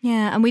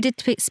 Yeah, and we did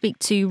speak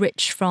to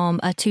Rich from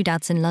Two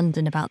Dads in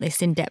London about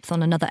this in depth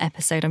on another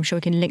episode. I'm sure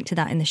we can link to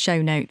that in the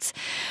show notes.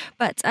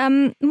 But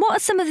what are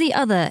some of the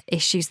other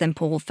issues then,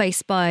 Paul,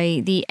 faced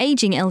by the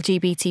ageing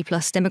LGBT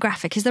plus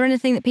demographic? Is there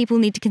anything that people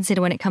need to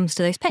consider when it comes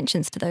to those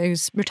pensions, to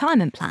those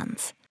retirement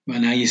plans? Well,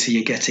 now you see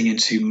you're getting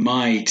into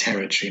my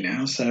territory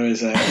now. So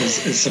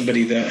as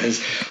somebody that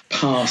has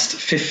passed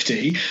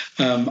 50,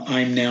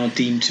 I'm now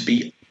deemed to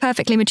be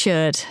perfectly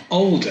matured.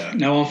 Older.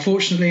 Now,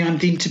 unfortunately, I'm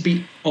deemed to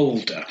be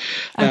older.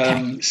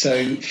 Okay.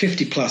 So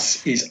 50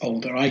 plus is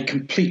older. I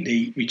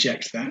completely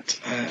reject that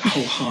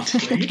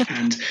wholeheartedly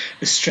and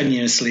as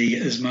strenuously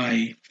as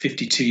my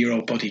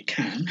 52-year-old body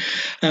can.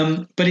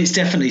 But it's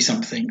definitely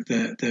something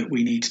that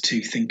we need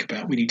to think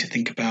about. We need to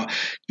think about,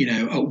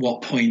 at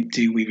what point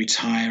do we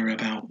retire,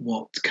 about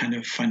what kind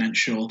of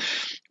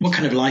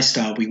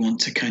lifestyle we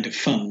want to kind of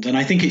fund. And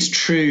I think it's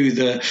true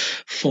that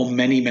for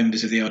many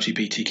members of the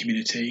LGBT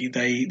community,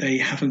 they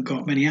haven't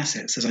got many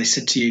assets. As I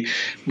said to you,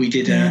 we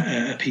did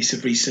a piece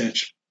of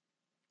research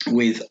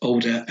with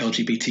older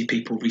LGBT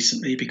people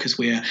recently because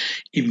we're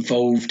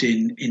involved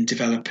in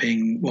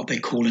developing what they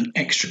call an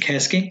extra care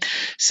scheme.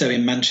 So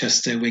in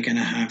Manchester, we're going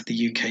to have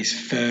the UK's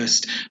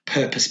first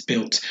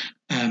purpose-built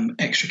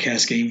extra care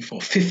scheme for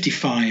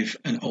 55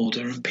 and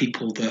older and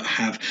people that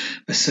have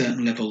a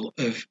certain level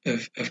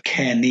of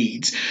care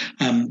needs.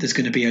 There's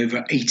going to be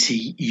over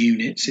 80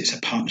 units. It's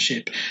a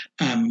partnership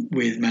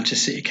with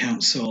Manchester City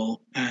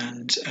Council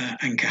and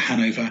Anchor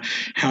Hanover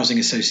Housing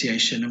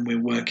Association, and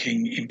we're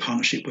working in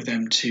partnership with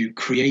them to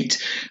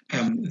create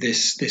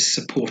this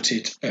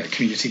supported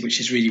community,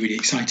 which is really, really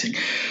exciting.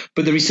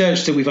 But the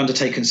research that we've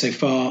undertaken so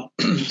far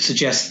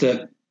suggests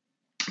that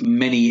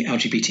many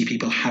LGBT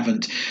people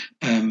haven't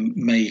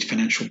made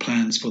financial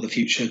plans for the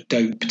future,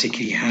 don't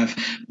particularly have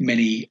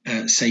many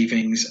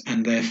savings,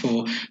 and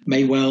therefore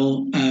may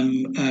well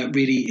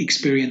really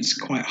experience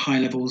quite high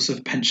levels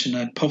of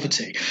pensioner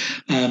poverty.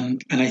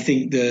 And I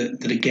think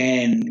that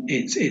again,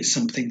 it's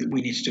something that we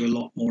need to do a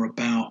lot more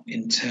about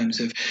in terms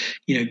of,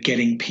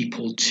 getting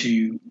people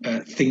to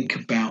think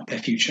about their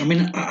future. I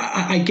mean,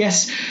 I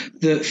guess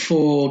that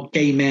for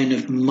gay men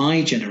of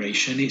my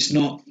generation, it's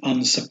not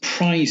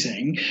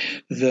unsurprising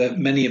that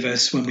many of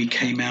us, when we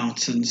came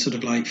out and sort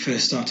of like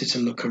first started to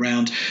look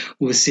around,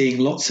 were seeing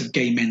lots of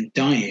gay men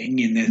dying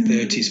in their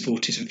 30s,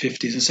 40s and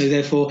 50s. And so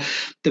therefore,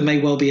 there may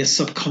well be a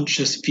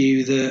subconscious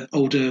view that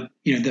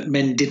that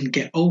men didn't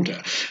get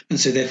older. And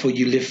so therefore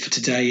you live for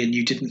today and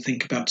you didn't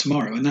think about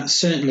tomorrow. And that's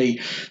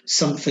certainly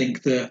something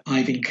that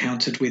I've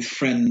encountered with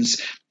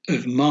friends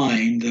of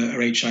mine that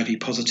are HIV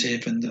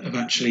positive and that have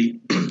actually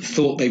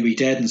thought they were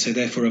dead, and so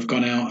therefore have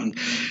gone out and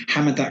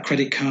hammered that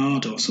credit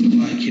card or sort of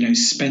like,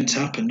 spent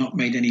up and not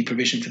made any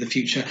provision for the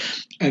future,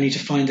 only to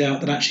find out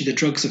that actually the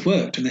drugs have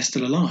worked and they're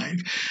still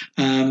alive.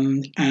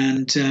 A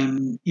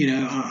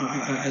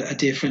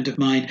dear friend of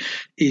mine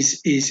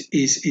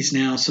is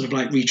now sort of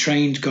like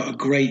retrained, got a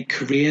great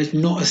career,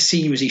 not as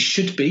senior as he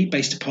should be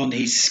based upon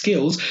his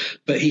skills,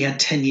 but he had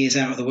 10 years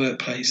out of the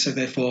workplace. So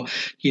therefore,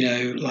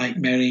 like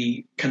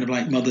many kind of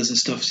like mothers and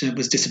stuff,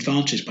 was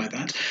disadvantaged by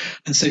that.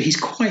 And so he's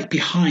quite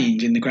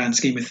behind in the grand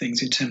scheme of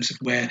things in terms of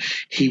where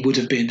he would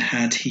have been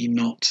had he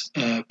not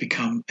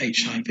become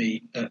HIV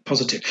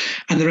positive.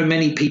 And there are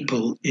many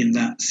people in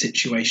that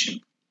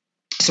situation.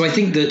 So I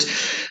think that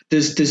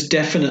there's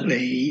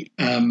definitely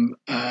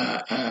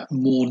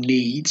more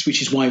needs,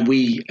 which is why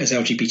we as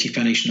LGBT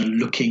Foundation are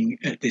looking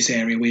at this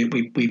area.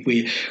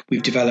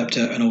 We've developed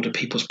an older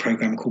people's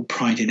program called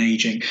Pride in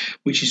Aging,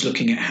 which is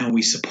looking at how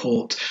we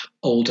support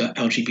older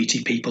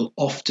LGBT people,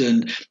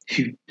 often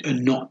who are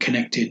not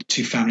connected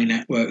to family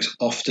networks,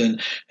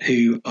 often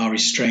who are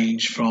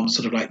estranged from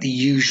sort of like the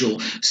usual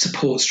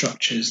support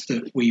structures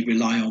that we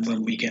rely on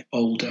when we get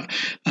older.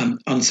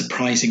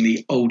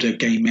 Unsurprisingly, older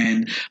gay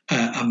men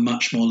are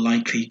much more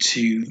likely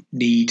to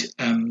need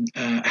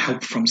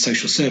help from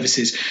social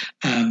services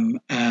than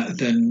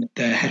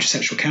their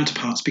heterosexual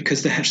counterparts,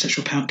 because their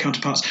heterosexual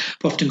counterparts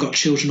have often got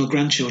children or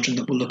grandchildren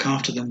that will look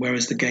after them,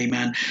 whereas the gay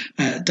man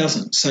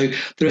doesn't. So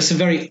there are some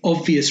very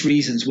obvious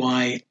reasons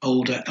why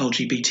older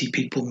LGBT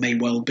people may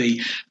well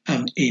be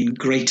in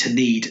greater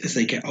need as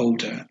they get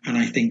older. And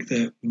I think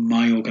that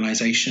my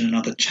organisation and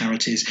other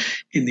charities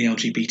in the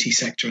LGBT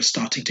sector are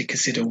starting to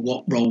consider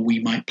what role we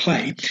might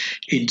play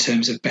in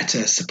terms of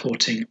better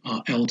supporting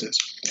our elders.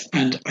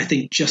 And I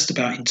think just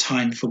about in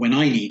time for when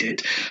I need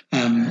it,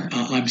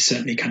 I'm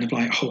certainly kind of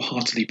like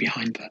wholeheartedly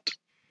behind that.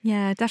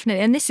 Yeah,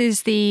 definitely. And this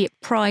is the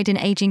Pride in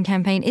Ageing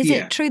campaign. Is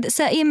it true that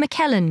Sir Ian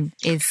McKellen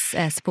is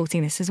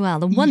supporting this as well?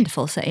 The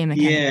wonderful Sir Ian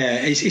McKellen.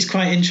 Yeah, it's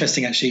quite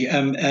interesting, actually.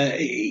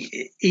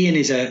 Ian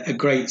is a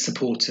great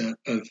supporter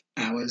of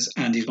ours,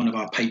 and he's one of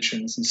our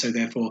patrons, and so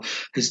therefore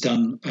has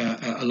done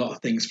a lot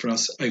of things for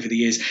us over the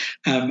years.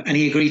 And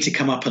he agreed to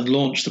come up and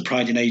launch the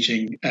Pride in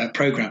Ageing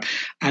programme.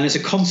 And as a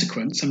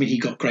consequence, I mean, he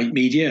got great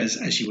media,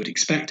 as you would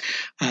expect.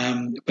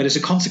 But as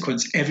a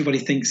consequence, everybody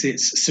thinks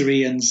it's Sir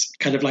Ian's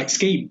kind of like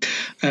scheme.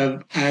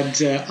 And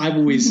I've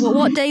always...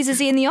 What days is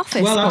he in the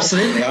office? Well,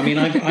 absolutely. I mean,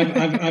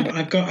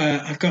 I've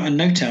got a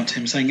note out to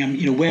him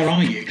saying, where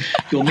are you?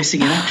 You're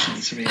missing in action,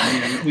 Sir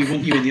Ian. We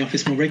want you in the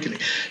office more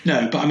regularly.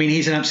 No, but I mean,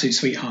 he's an absolute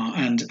sweetheart,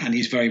 and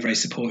he's very, very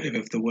supportive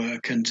of the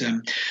work. And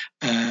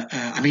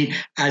I mean,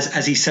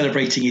 as he's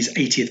celebrating his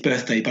 80th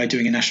birthday by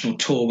doing a national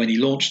tour when he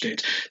launched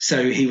it,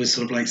 so he was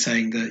sort of like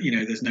saying that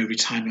there's no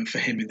retirement for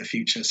him in the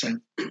future. So,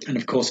 and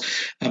of course,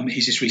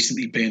 he's just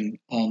recently been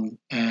on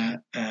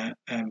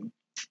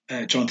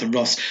Jonathan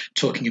Ross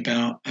talking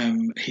about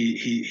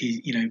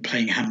he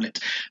playing Hamlet.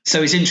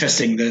 So it's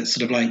interesting that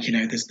sort of like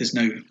there's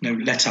no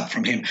let up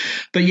from him.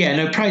 But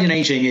Pride in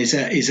Ageing is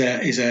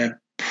a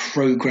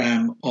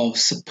program of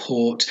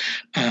support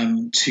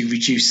to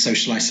reduce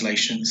social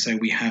isolation. So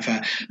we have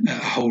a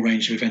whole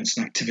range of events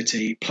and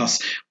activity. Plus,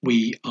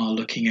 we are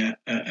looking at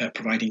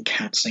providing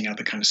counselling,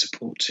 other kind of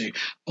support to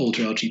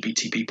older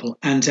LGBT people.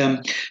 And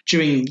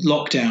during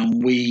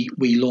lockdown, we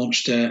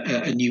launched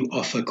a new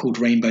offer called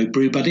Rainbow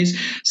Brew Buddies.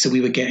 So we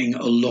were getting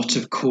a lot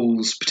of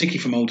calls, particularly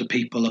from older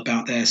people,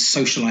 about their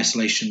social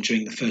isolation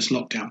during the first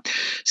lockdown.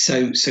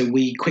 So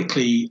we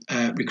quickly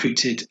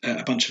recruited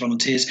a bunch of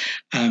volunteers,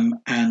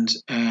 and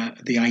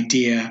the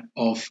idea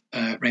of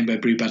Rainbow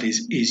Brew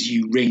Buddies is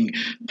you ring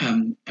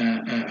an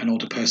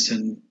older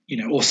person,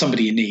 or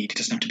somebody in need. It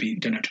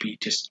don't have to be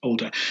just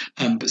older,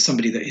 but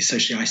somebody that is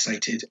socially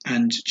isolated.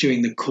 And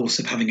during the course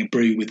of having a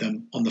brew with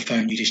them on the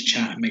phone, you just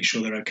chat and make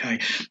sure they're okay.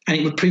 And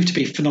it would prove to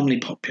be phenomenally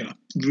popular,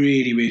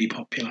 really, really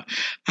popular.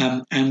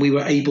 And we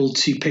were able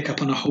to pick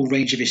up on a whole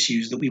range of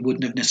issues that we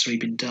wouldn't have necessarily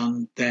been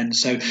done then.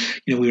 So,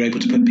 we were able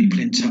to put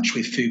people in touch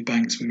with food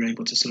banks. We were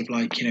able to sort of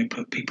like,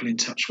 put people in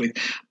touch with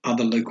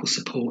other local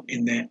support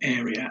in their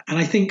area. And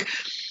I think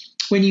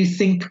when you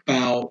think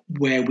about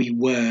where we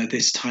were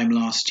this time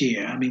last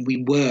year, I mean,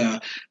 we were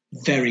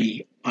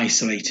very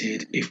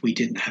isolated if we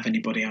didn't have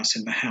anybody else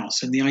in the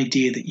house. And the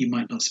idea that you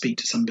might not speak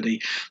to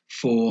somebody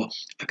for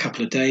a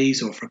couple of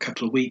days or for a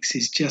couple of weeks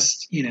is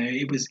just,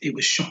 it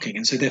was shocking.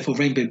 And so therefore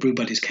Rainbow Brew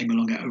Buddies came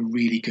along at a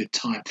really good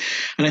time.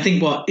 And I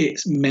think what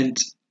it's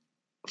meant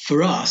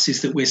for us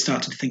is that we're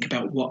starting to think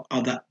about what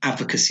other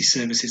advocacy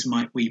services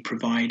might we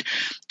provide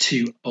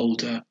to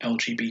older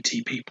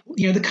LGBT people.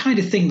 The kind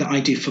of thing that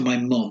I do for my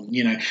mum,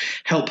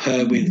 help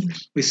her with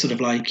sort of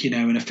like,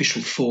 an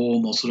official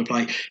form, or sort of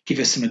like give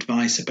her some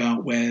advice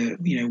about where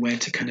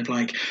to kind of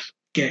like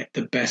get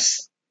the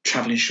best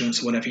travel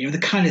insurance or whatever, the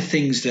kind of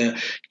things that,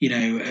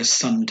 a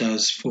son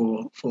does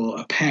for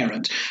a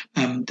parent,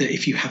 that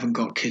if you haven't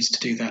got kids to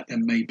do that,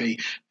 then maybe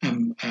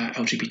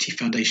LGBT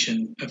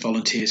Foundation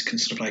volunteers can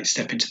sort of like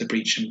step into the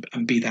breach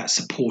and be that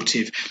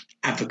supportive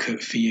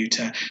advocate for you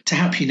to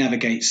help you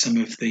navigate some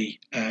of the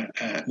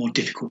more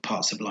difficult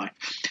parts of life.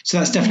 So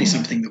that's definitely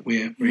something that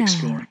we're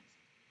exploring.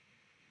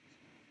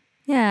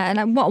 Yeah,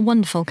 and what a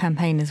wonderful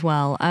campaign as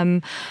well.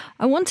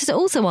 I wanted to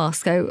also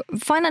ask, though,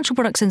 financial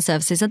products and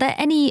services, are there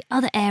any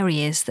other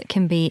areas that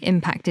can be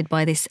impacted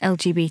by this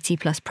LGBT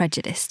plus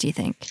prejudice, do you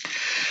think?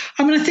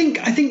 I mean, I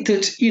think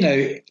that,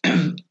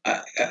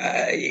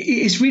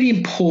 it's really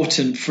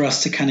important for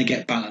us to kind of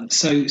get balance.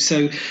 So,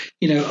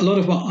 a lot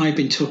of what I've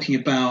been talking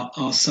about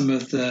are some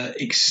of the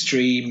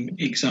extreme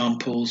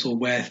examples or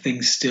where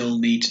things still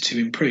need to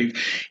improve.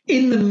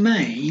 In the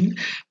main,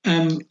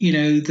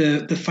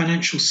 the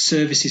financial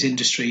services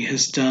industry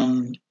has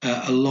done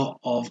a lot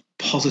of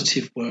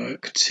positive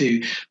work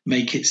to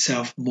make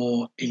itself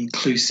more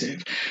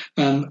inclusive.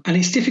 And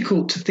it's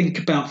difficult to think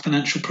about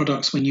financial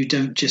products when you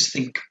don't just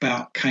think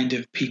about kind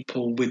of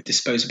people with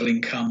disposable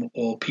income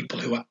or people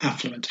who are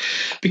affluent,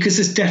 because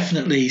there's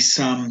definitely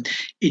some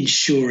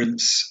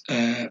insurance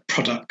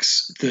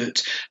products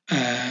that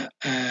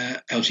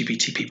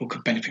LGBT people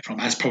could benefit from,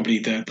 as probably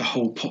the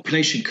whole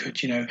population could,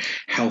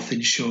 health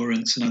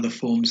insurance and other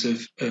forms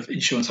of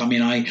insurance. I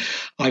mean,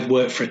 I've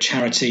worked for a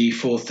charity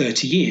for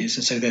 30 years,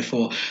 and so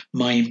therefore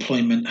my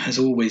employment has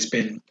always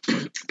been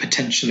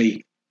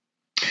potentially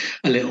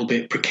a little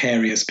bit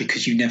precarious,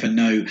 because you never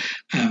know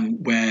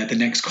where the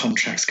next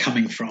contract's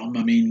coming from.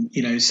 I mean,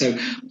 so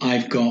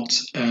I've got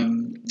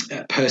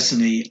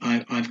personally,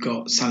 I've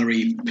got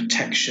salary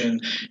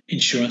protection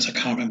insurance. I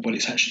can't remember what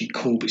it's actually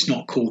called, but it's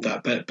not called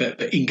that,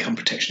 but income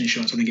protection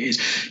insurance, I think it is,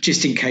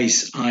 just in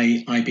case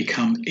I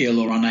become ill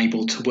or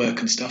unable to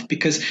work and stuff,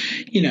 because,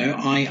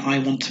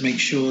 I want to make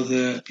sure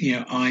that,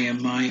 I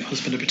and my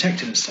husband are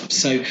protected and stuff.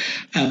 So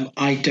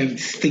I don't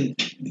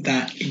think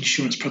that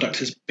insurance product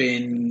has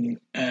been,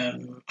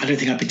 I don't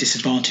think I've been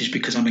disadvantaged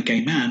because I'm a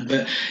gay man,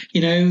 but,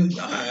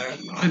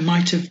 I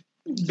might have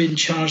been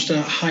charged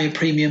a higher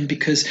premium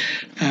because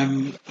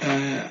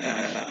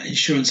I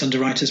insurance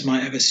underwriters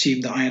might have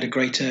assumed that I had a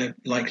greater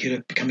likelihood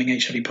of becoming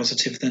HIV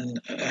positive than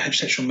a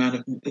heterosexual man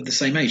of the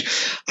same age.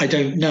 I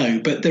don't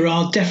know, but there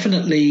are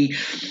definitely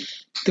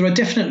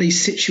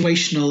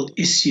situational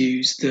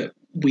issues that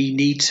we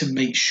need to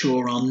make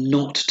sure are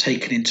not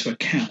taken into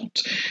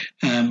account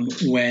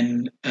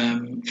when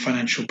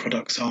financial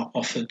products are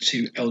offered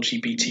to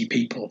LGBT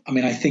people. I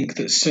mean, I think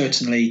that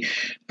certainly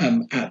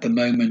at the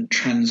moment,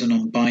 trans and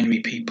non-binary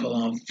people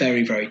are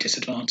very, very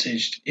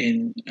disadvantaged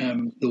in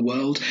the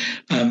world.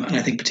 And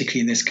I think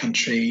particularly in this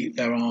country,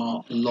 there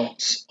are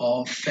lots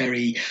of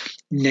very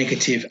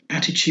negative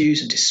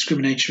attitudes and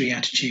discriminatory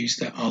attitudes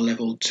that are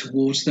levelled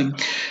towards them.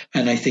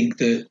 And I think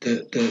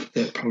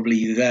that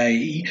probably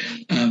they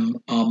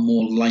are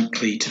more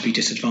likely to be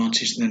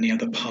disadvantaged than any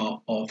other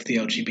part of the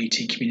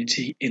LGBT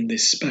community in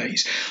this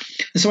space.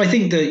 And so I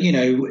think that,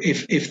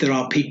 if there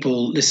are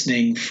people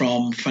listening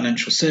from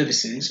financial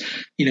services,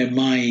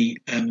 my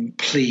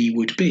plea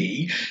would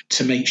be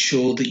to make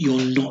sure that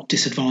you're not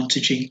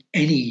disadvantaging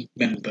any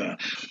member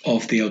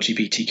of the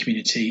LGBT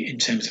community in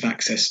terms of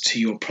access to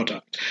your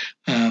product,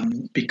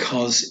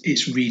 because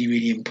it's really,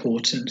 really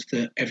important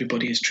that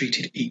everybody is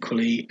treated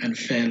equally and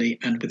fairly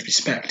and with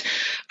respect.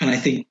 And I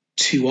think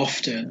too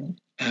often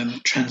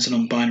trans and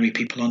non-binary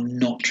people are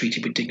not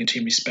treated with dignity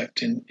and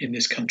respect in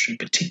this country,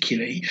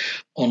 particularly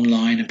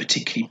online and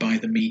particularly by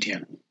the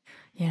media.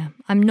 Yeah,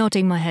 I'm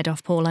nodding my head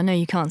off, Paul. I know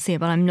you can't see it,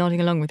 but I'm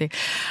nodding along with you.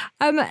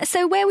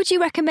 So where would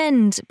you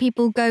recommend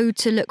people go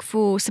to look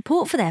for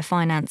support for their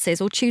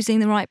finances or choosing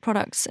the right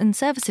products and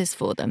services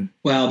for them?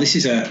 Well, this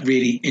is a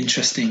really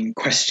interesting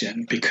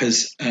question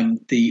because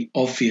the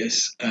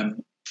obvious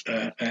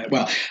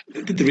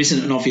there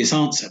isn't an obvious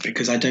answer,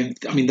 because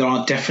there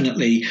are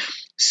definitely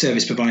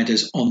service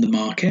providers on the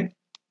market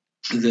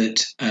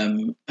that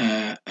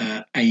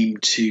aim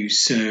to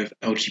serve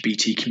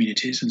LGBT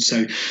communities. And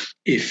so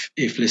if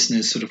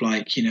listeners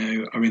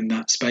are in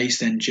that space,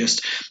 then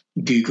just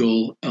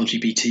Google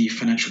LGBT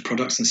financial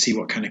products and see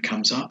what kind of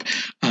comes up.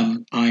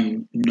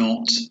 I'm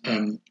not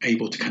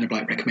able to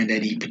recommend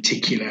any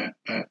particular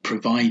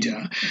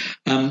provider.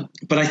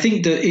 But I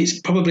think that it's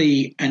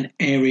probably an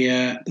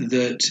area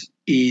that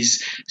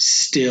is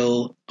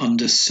still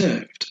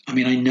underserved. I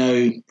mean, I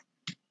know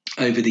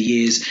over the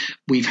years,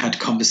 we've had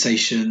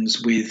conversations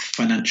with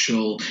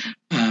financial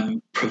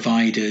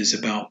providers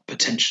about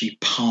potentially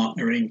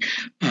partnering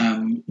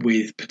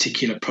with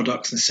particular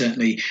products. And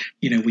certainly,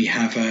 we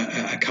have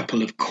a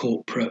couple of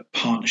corporate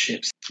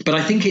partnerships. But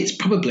I think it's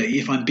probably,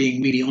 if I'm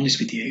being really honest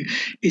with you,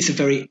 it's a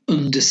very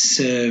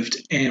underserved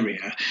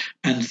area,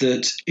 and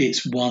that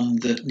it's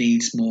one that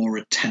needs more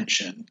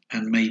attention.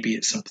 And maybe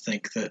it's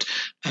something that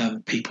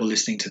people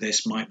listening to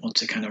this might want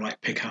to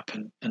pick up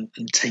and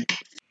take.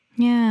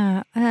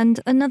 Yeah,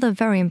 and another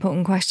very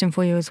important question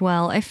for you as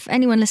well. If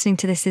anyone listening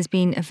to this has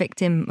been a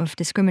victim of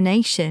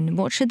discrimination,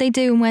 what should they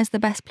do and where's the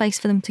best place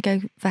for them to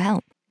go for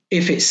help?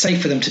 If it's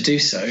safe for them to do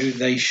so,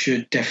 they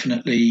should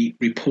definitely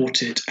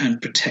report it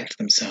and protect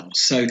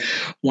themselves. So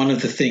one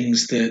of the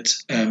things that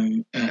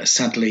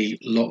sadly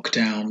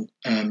lockdown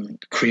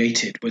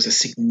created was a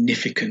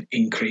significant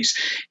increase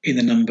in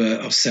the number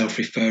of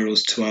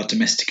self-referrals to our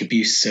domestic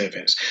abuse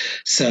service.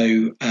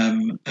 So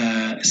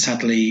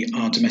sadly,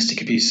 our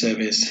domestic abuse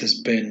service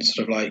has been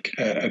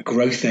a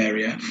growth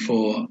area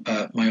for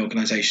my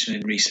organisation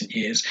in recent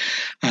years.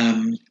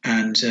 And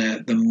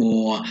the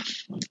more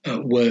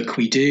work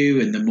we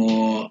do and the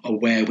more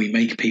aware we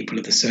make people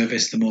of the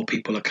service, the more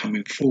people are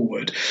coming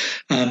forward.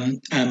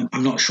 I'm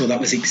not sure that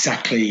was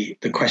exactly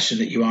the question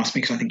that you asked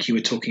me, because I think you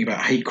were talking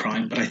about hate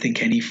crime, but I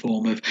think any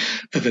form of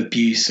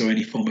abuse or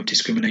any form of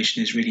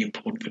discrimination is really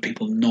important for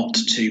people not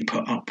to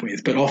put up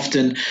with. But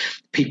often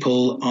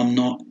people are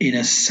not in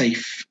a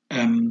safe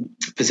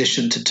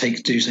position to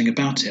do something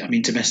about it. I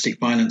mean, domestic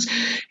violence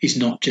is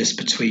not just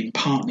between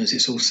partners,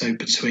 it's also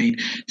between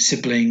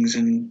siblings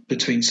and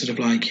between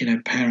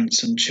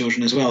parents and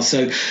children as well.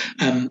 So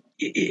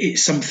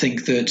it's something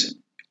that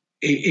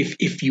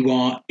if you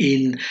are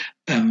in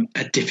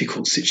a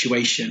difficult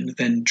situation,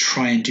 then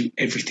try and do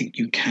everything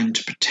you can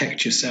to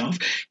protect yourself.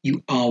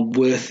 You are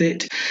worth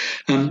it.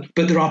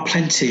 But there are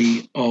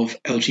plenty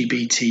of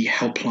LGBT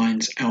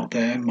helplines out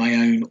there, my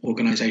own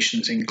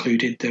organisations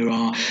included.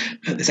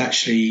 There's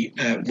actually,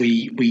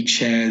 we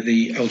chair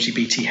the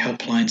LGBT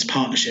Helplines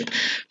Partnership,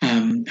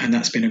 and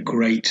that's been a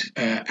great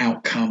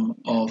outcome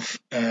of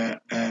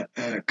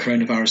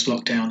coronavirus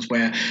lockdowns,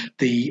 where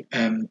the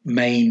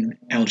main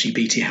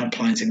LGBT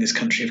helplines in this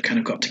country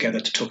have got together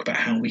to talk about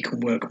how we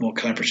can work more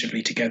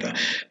collaboratively together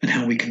and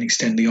how we can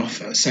extend the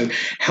offer. So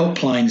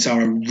helplines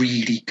are a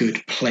really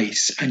good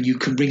place, and you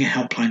can ring a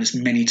helpline as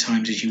many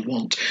times as you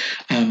want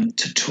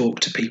to talk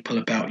to people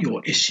about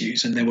your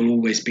issues, and there will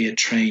always be a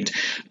trained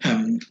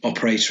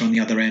operator on the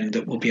other end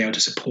that will be able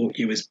to support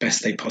you as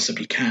best they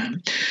possibly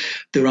can.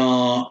 There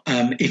are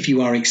If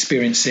you are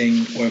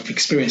experiencing or have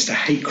experienced a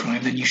hate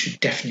crime, then you should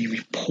definitely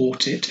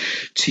report it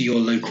to your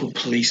local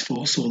police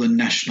force or the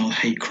National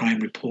Hate Crime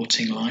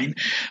Reporting Line.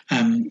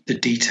 The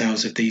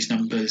details of these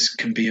numbers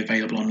can be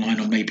available online,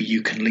 or maybe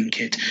you can link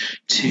it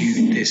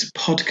to this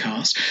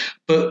podcast.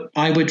 But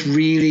I would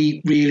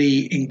really,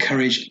 really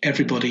encourage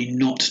everybody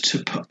not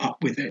to put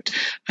up with it,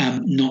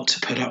 not to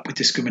put up with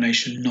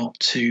discrimination, not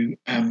to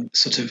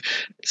sort of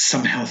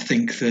somehow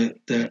think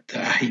that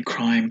a hate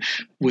crime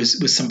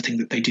was something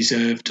that they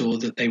deserved or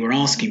that they were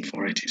asking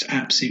for it. It's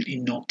absolutely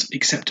not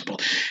acceptable.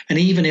 And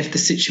even if the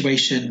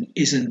situation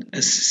isn't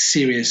as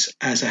serious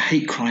as a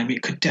hate crime,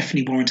 it could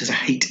definitely warrant as a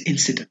hate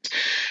incident.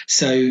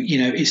 So,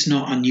 it's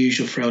not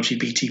unusual for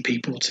LGBT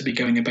people to be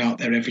going about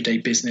their everyday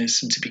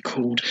business and to be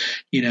called,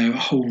 a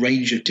whole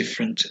range of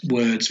different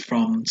words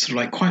from sort of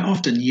like quite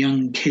often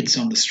young kids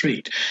on the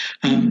street.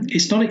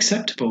 It's not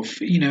acceptable,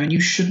 and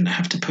you shouldn't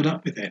have to put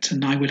up with it.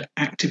 And I would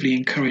actively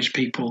encourage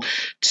people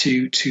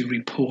to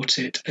report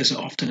it as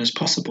often as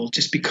possible,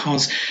 just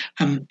because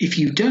if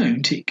you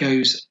don't, it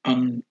goes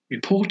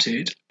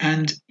unreported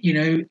and,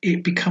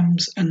 it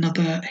becomes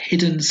another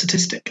hidden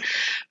statistic.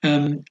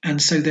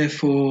 And so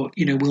therefore,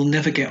 we'll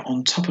never get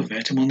on top of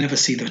it, and we'll never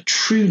see the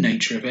true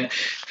nature of it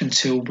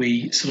until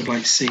we sort of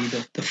like see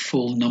the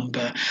full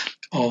number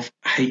of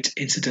hate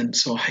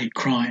incidents or hate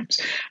crimes.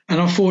 And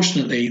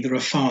unfortunately, there are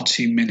far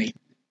too many,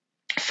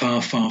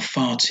 far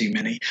too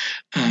many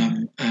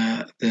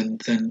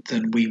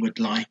than we would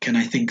like. And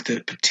I think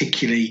that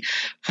particularly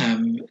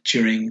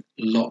during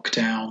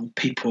lockdown,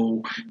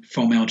 people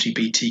from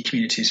LGBT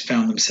communities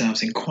found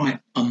themselves in quite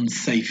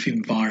unsafe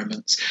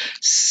environments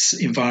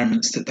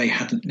that they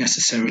hadn't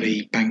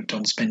necessarily banked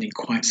on spending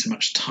quite so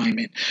much time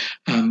in.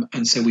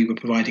 And so we were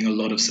providing a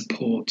lot of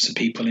support to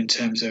people in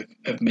terms of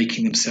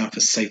making themselves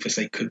as safe as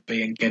they could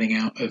be and getting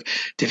out of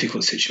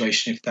difficult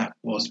situation if that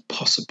was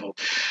possible.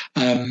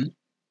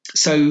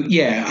 So,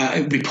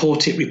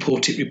 report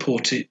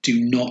it.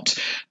 Do not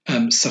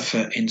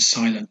suffer in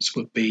silence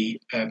would be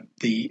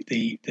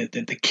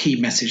the key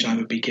message I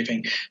would be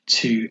giving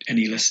to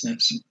any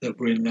listeners that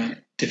were in a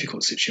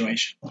difficult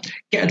situation.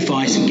 Get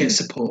advice and get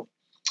support.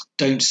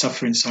 Don't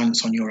suffer in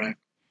silence on your own.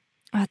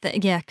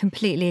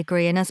 Completely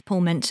agree. And as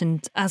Paul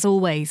mentioned, as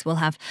always, we'll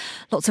have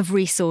lots of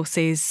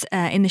resources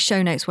in the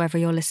show notes wherever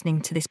you're listening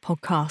to this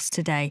podcast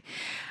today.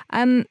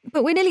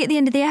 But we're nearly at the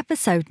end of the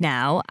episode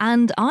now,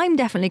 and I'm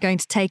definitely going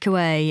to take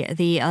away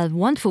the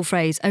wonderful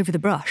phrase "over the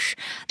brush"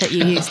 that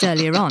you used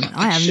earlier on.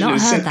 I have not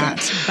heard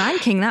that.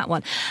 Banking that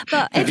one.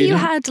 But if you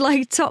had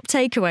top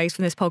takeaways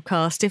from this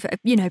podcast, if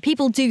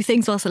people do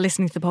things whilst they're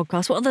listening to the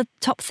podcast, what are the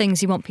top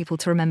things you want people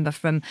to remember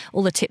from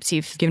all the tips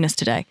you've given us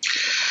today?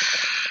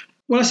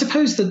 Well, I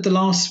suppose that the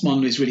last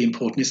one is really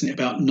important, isn't it,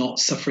 about not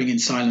suffering in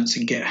silence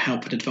and get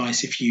help and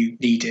advice if you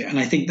need it. And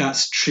I think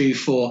that's true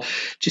for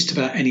just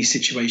about any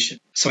situation.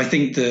 So I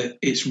think that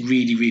it's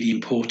really, really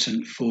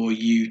important for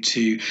you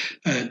to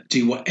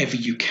do whatever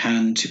you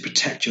can to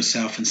protect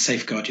yourself and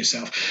safeguard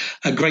yourself.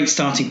 A great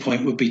starting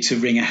point would be to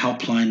ring a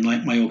helpline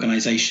like my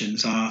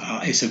organisations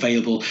are. It's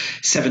available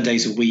 7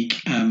 days a week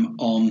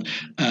on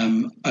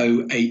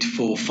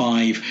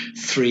 0845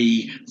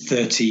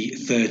 330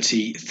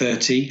 30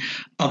 30.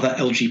 Other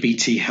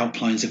LGBT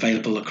helplines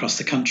available across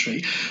the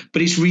country.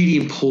 But it's really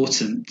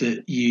important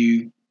that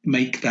you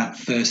make that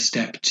first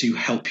step to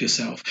help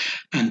yourself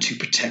and to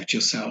protect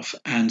yourself.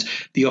 And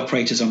the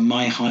operators on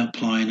my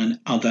helpline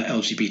and other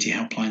LGBT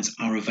helplines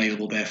are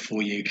available there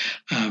for you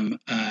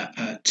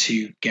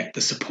to get the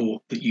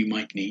support that you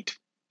might need.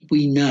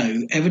 We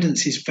know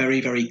evidence is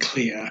very, very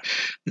clear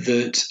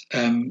that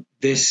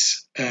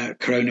this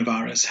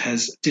coronavirus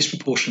has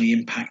disproportionately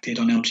impacted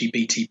on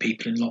LGBT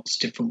people in lots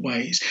of different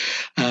ways.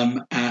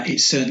 It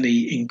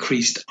certainly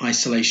increased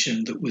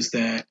isolation that was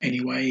there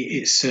anyway.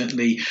 It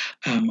certainly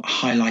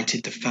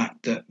highlighted the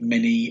fact that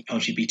many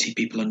LGBT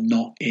people are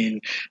not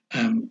in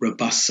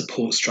robust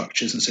support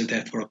structures and so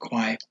therefore are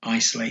quite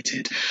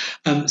isolated.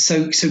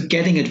 So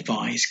getting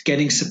advice,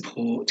 getting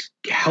support,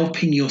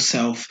 helping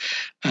yourself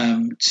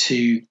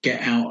to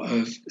get out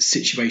of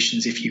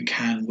situations if you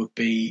can would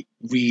be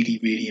really,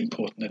 really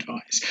important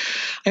advice.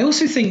 I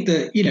also think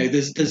that,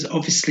 there's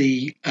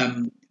obviously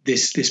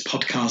this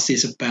podcast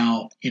is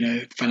about,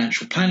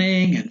 financial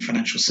planning and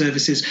financial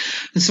services.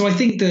 And so I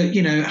think that,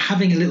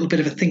 having a little bit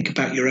of a think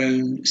about your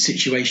own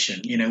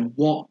situation,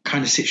 what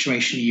kind of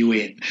situation are you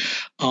in?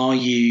 Are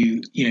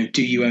you,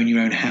 do you own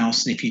your own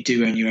house? And if you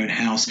do own your own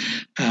house,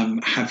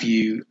 have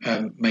you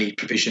made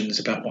provisions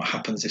about what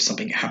happens if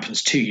something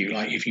happens to you,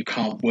 like if you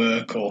can't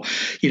work or,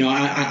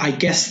 I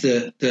guess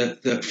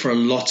that for a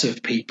lot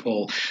of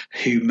people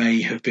who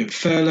may have been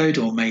furloughed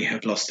or may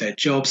have lost their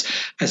jobs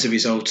as a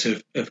result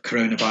of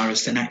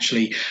coronavirus, then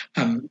actually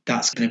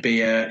that's going to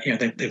be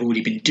they've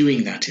already been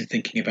doing that in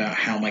thinking about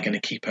how am I going to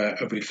keep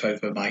a roof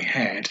over my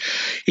head.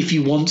 If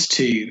you want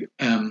to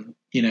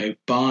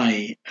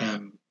buy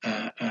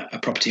a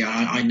property,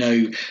 I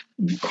know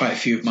quite a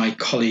few of my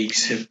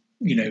colleagues have,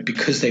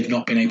 because they've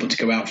not been able to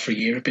go out for a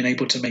year, have been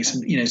able to make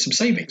some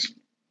savings.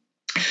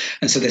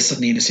 And so they're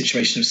suddenly in a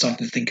situation of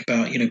starting to think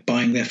about,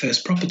 buying their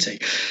first property.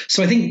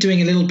 So I think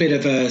doing a little bit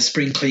of a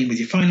spring clean with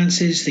your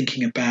finances,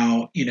 thinking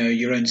about,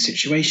 your own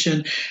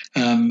situation,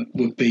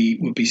 would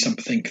be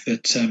something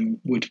that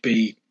would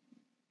be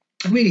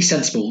really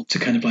sensible to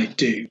kind of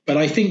do. But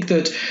I think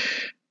that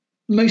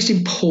most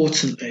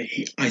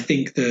importantly, I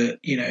think that,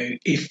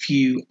 if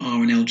you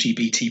are an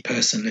LGBT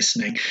person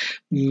listening,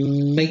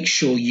 make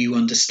sure you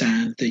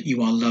understand that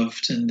you are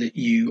loved and that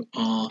you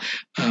are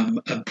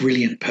a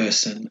brilliant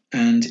person.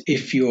 And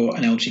if you're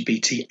an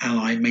LGBT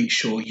ally, make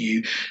sure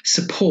you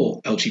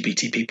support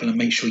LGBT people and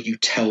make sure you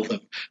tell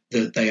them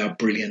that they are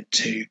brilliant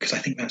too, because I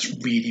think that's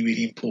really,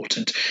 really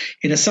important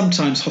in a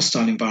sometimes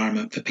hostile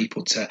environment for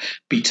people to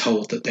be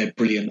told that they're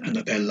brilliant and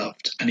that they're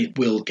loved. And it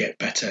will get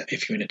better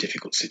if you're in a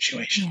difficult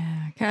situation. Yeah,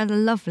 a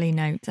lovely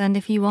note. And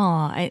if you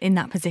are in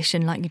that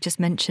position, like you just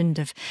mentioned,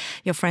 of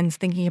your friends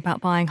thinking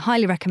about buying,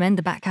 highly recommend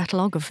the back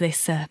catalogue of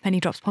this Penny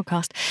Drops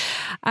podcast.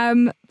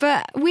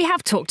 But we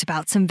have talked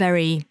about some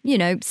very,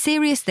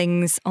 serious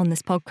things on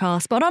this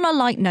podcast. But on a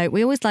light note,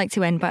 we always like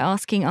to end by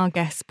asking our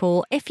guests,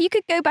 Paul, if you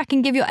could go back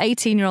and give your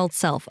 18-year-old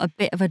self a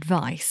bit of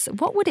advice,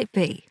 what would it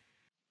be?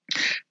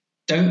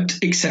 Don't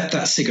accept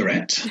that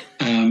cigarette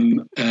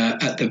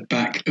at the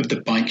back of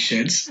the bike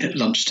sheds at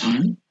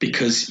lunchtime,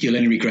 because you'll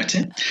only regret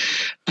it.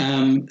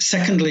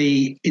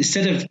 Secondly,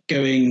 instead of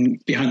going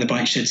behind the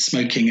bike shed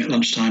smoking at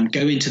lunchtime,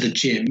 go into the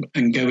gym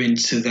and go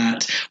into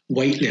that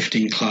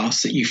weightlifting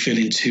class that you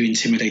feel too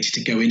intimidated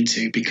to go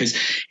into, because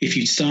if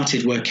you'd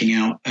started working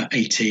out at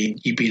 18,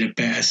 you'd be in a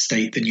better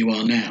state than you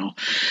are now.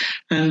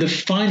 And the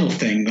final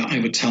thing that I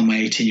would tell my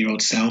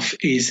 18-year-old self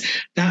is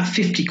that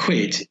 50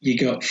 quid you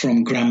got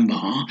from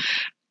grandma,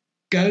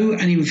 go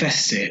and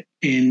invest it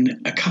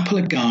in a couple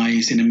of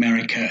guys in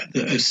America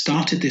that have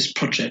started this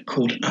project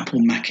called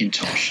Apple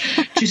Macintosh.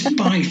 Just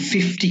buy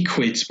 50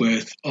 quid's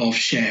worth of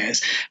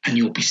shares and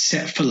you'll be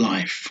set for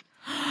life.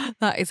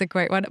 That is a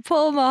great one.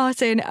 Paul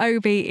Martin,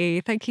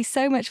 OBE, thank you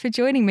so much for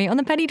joining me on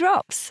the Penny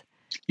Drops.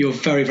 You're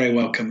very, very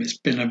welcome. It's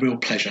been a real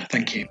pleasure.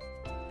 Thank you.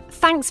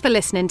 Thanks for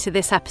listening to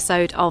this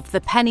episode of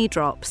The Penny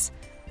Drops.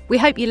 We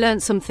hope you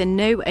learned something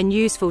new and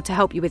useful to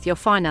help you with your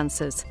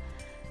finances.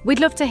 We'd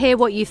love to hear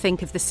what you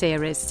think of the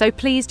series, so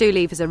please do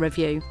leave us a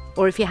review.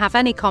 Or if you have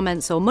any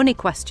comments or money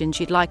questions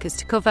you'd like us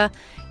to cover,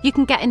 you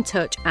can get in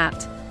touch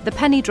at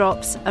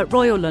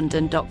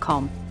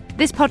thepennydrops@royallondon.com.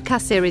 This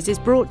podcast series is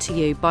brought to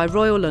you by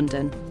Royal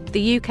London,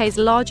 the UK's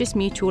largest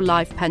mutual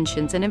life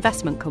pensions and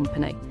investment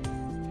company.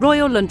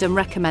 Royal London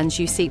recommends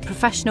you seek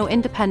professional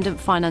independent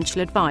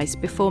financial advice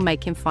before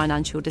making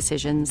financial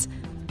decisions.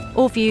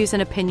 All views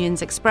and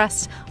opinions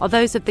expressed are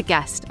those of the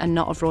guest and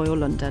not of Royal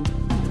London.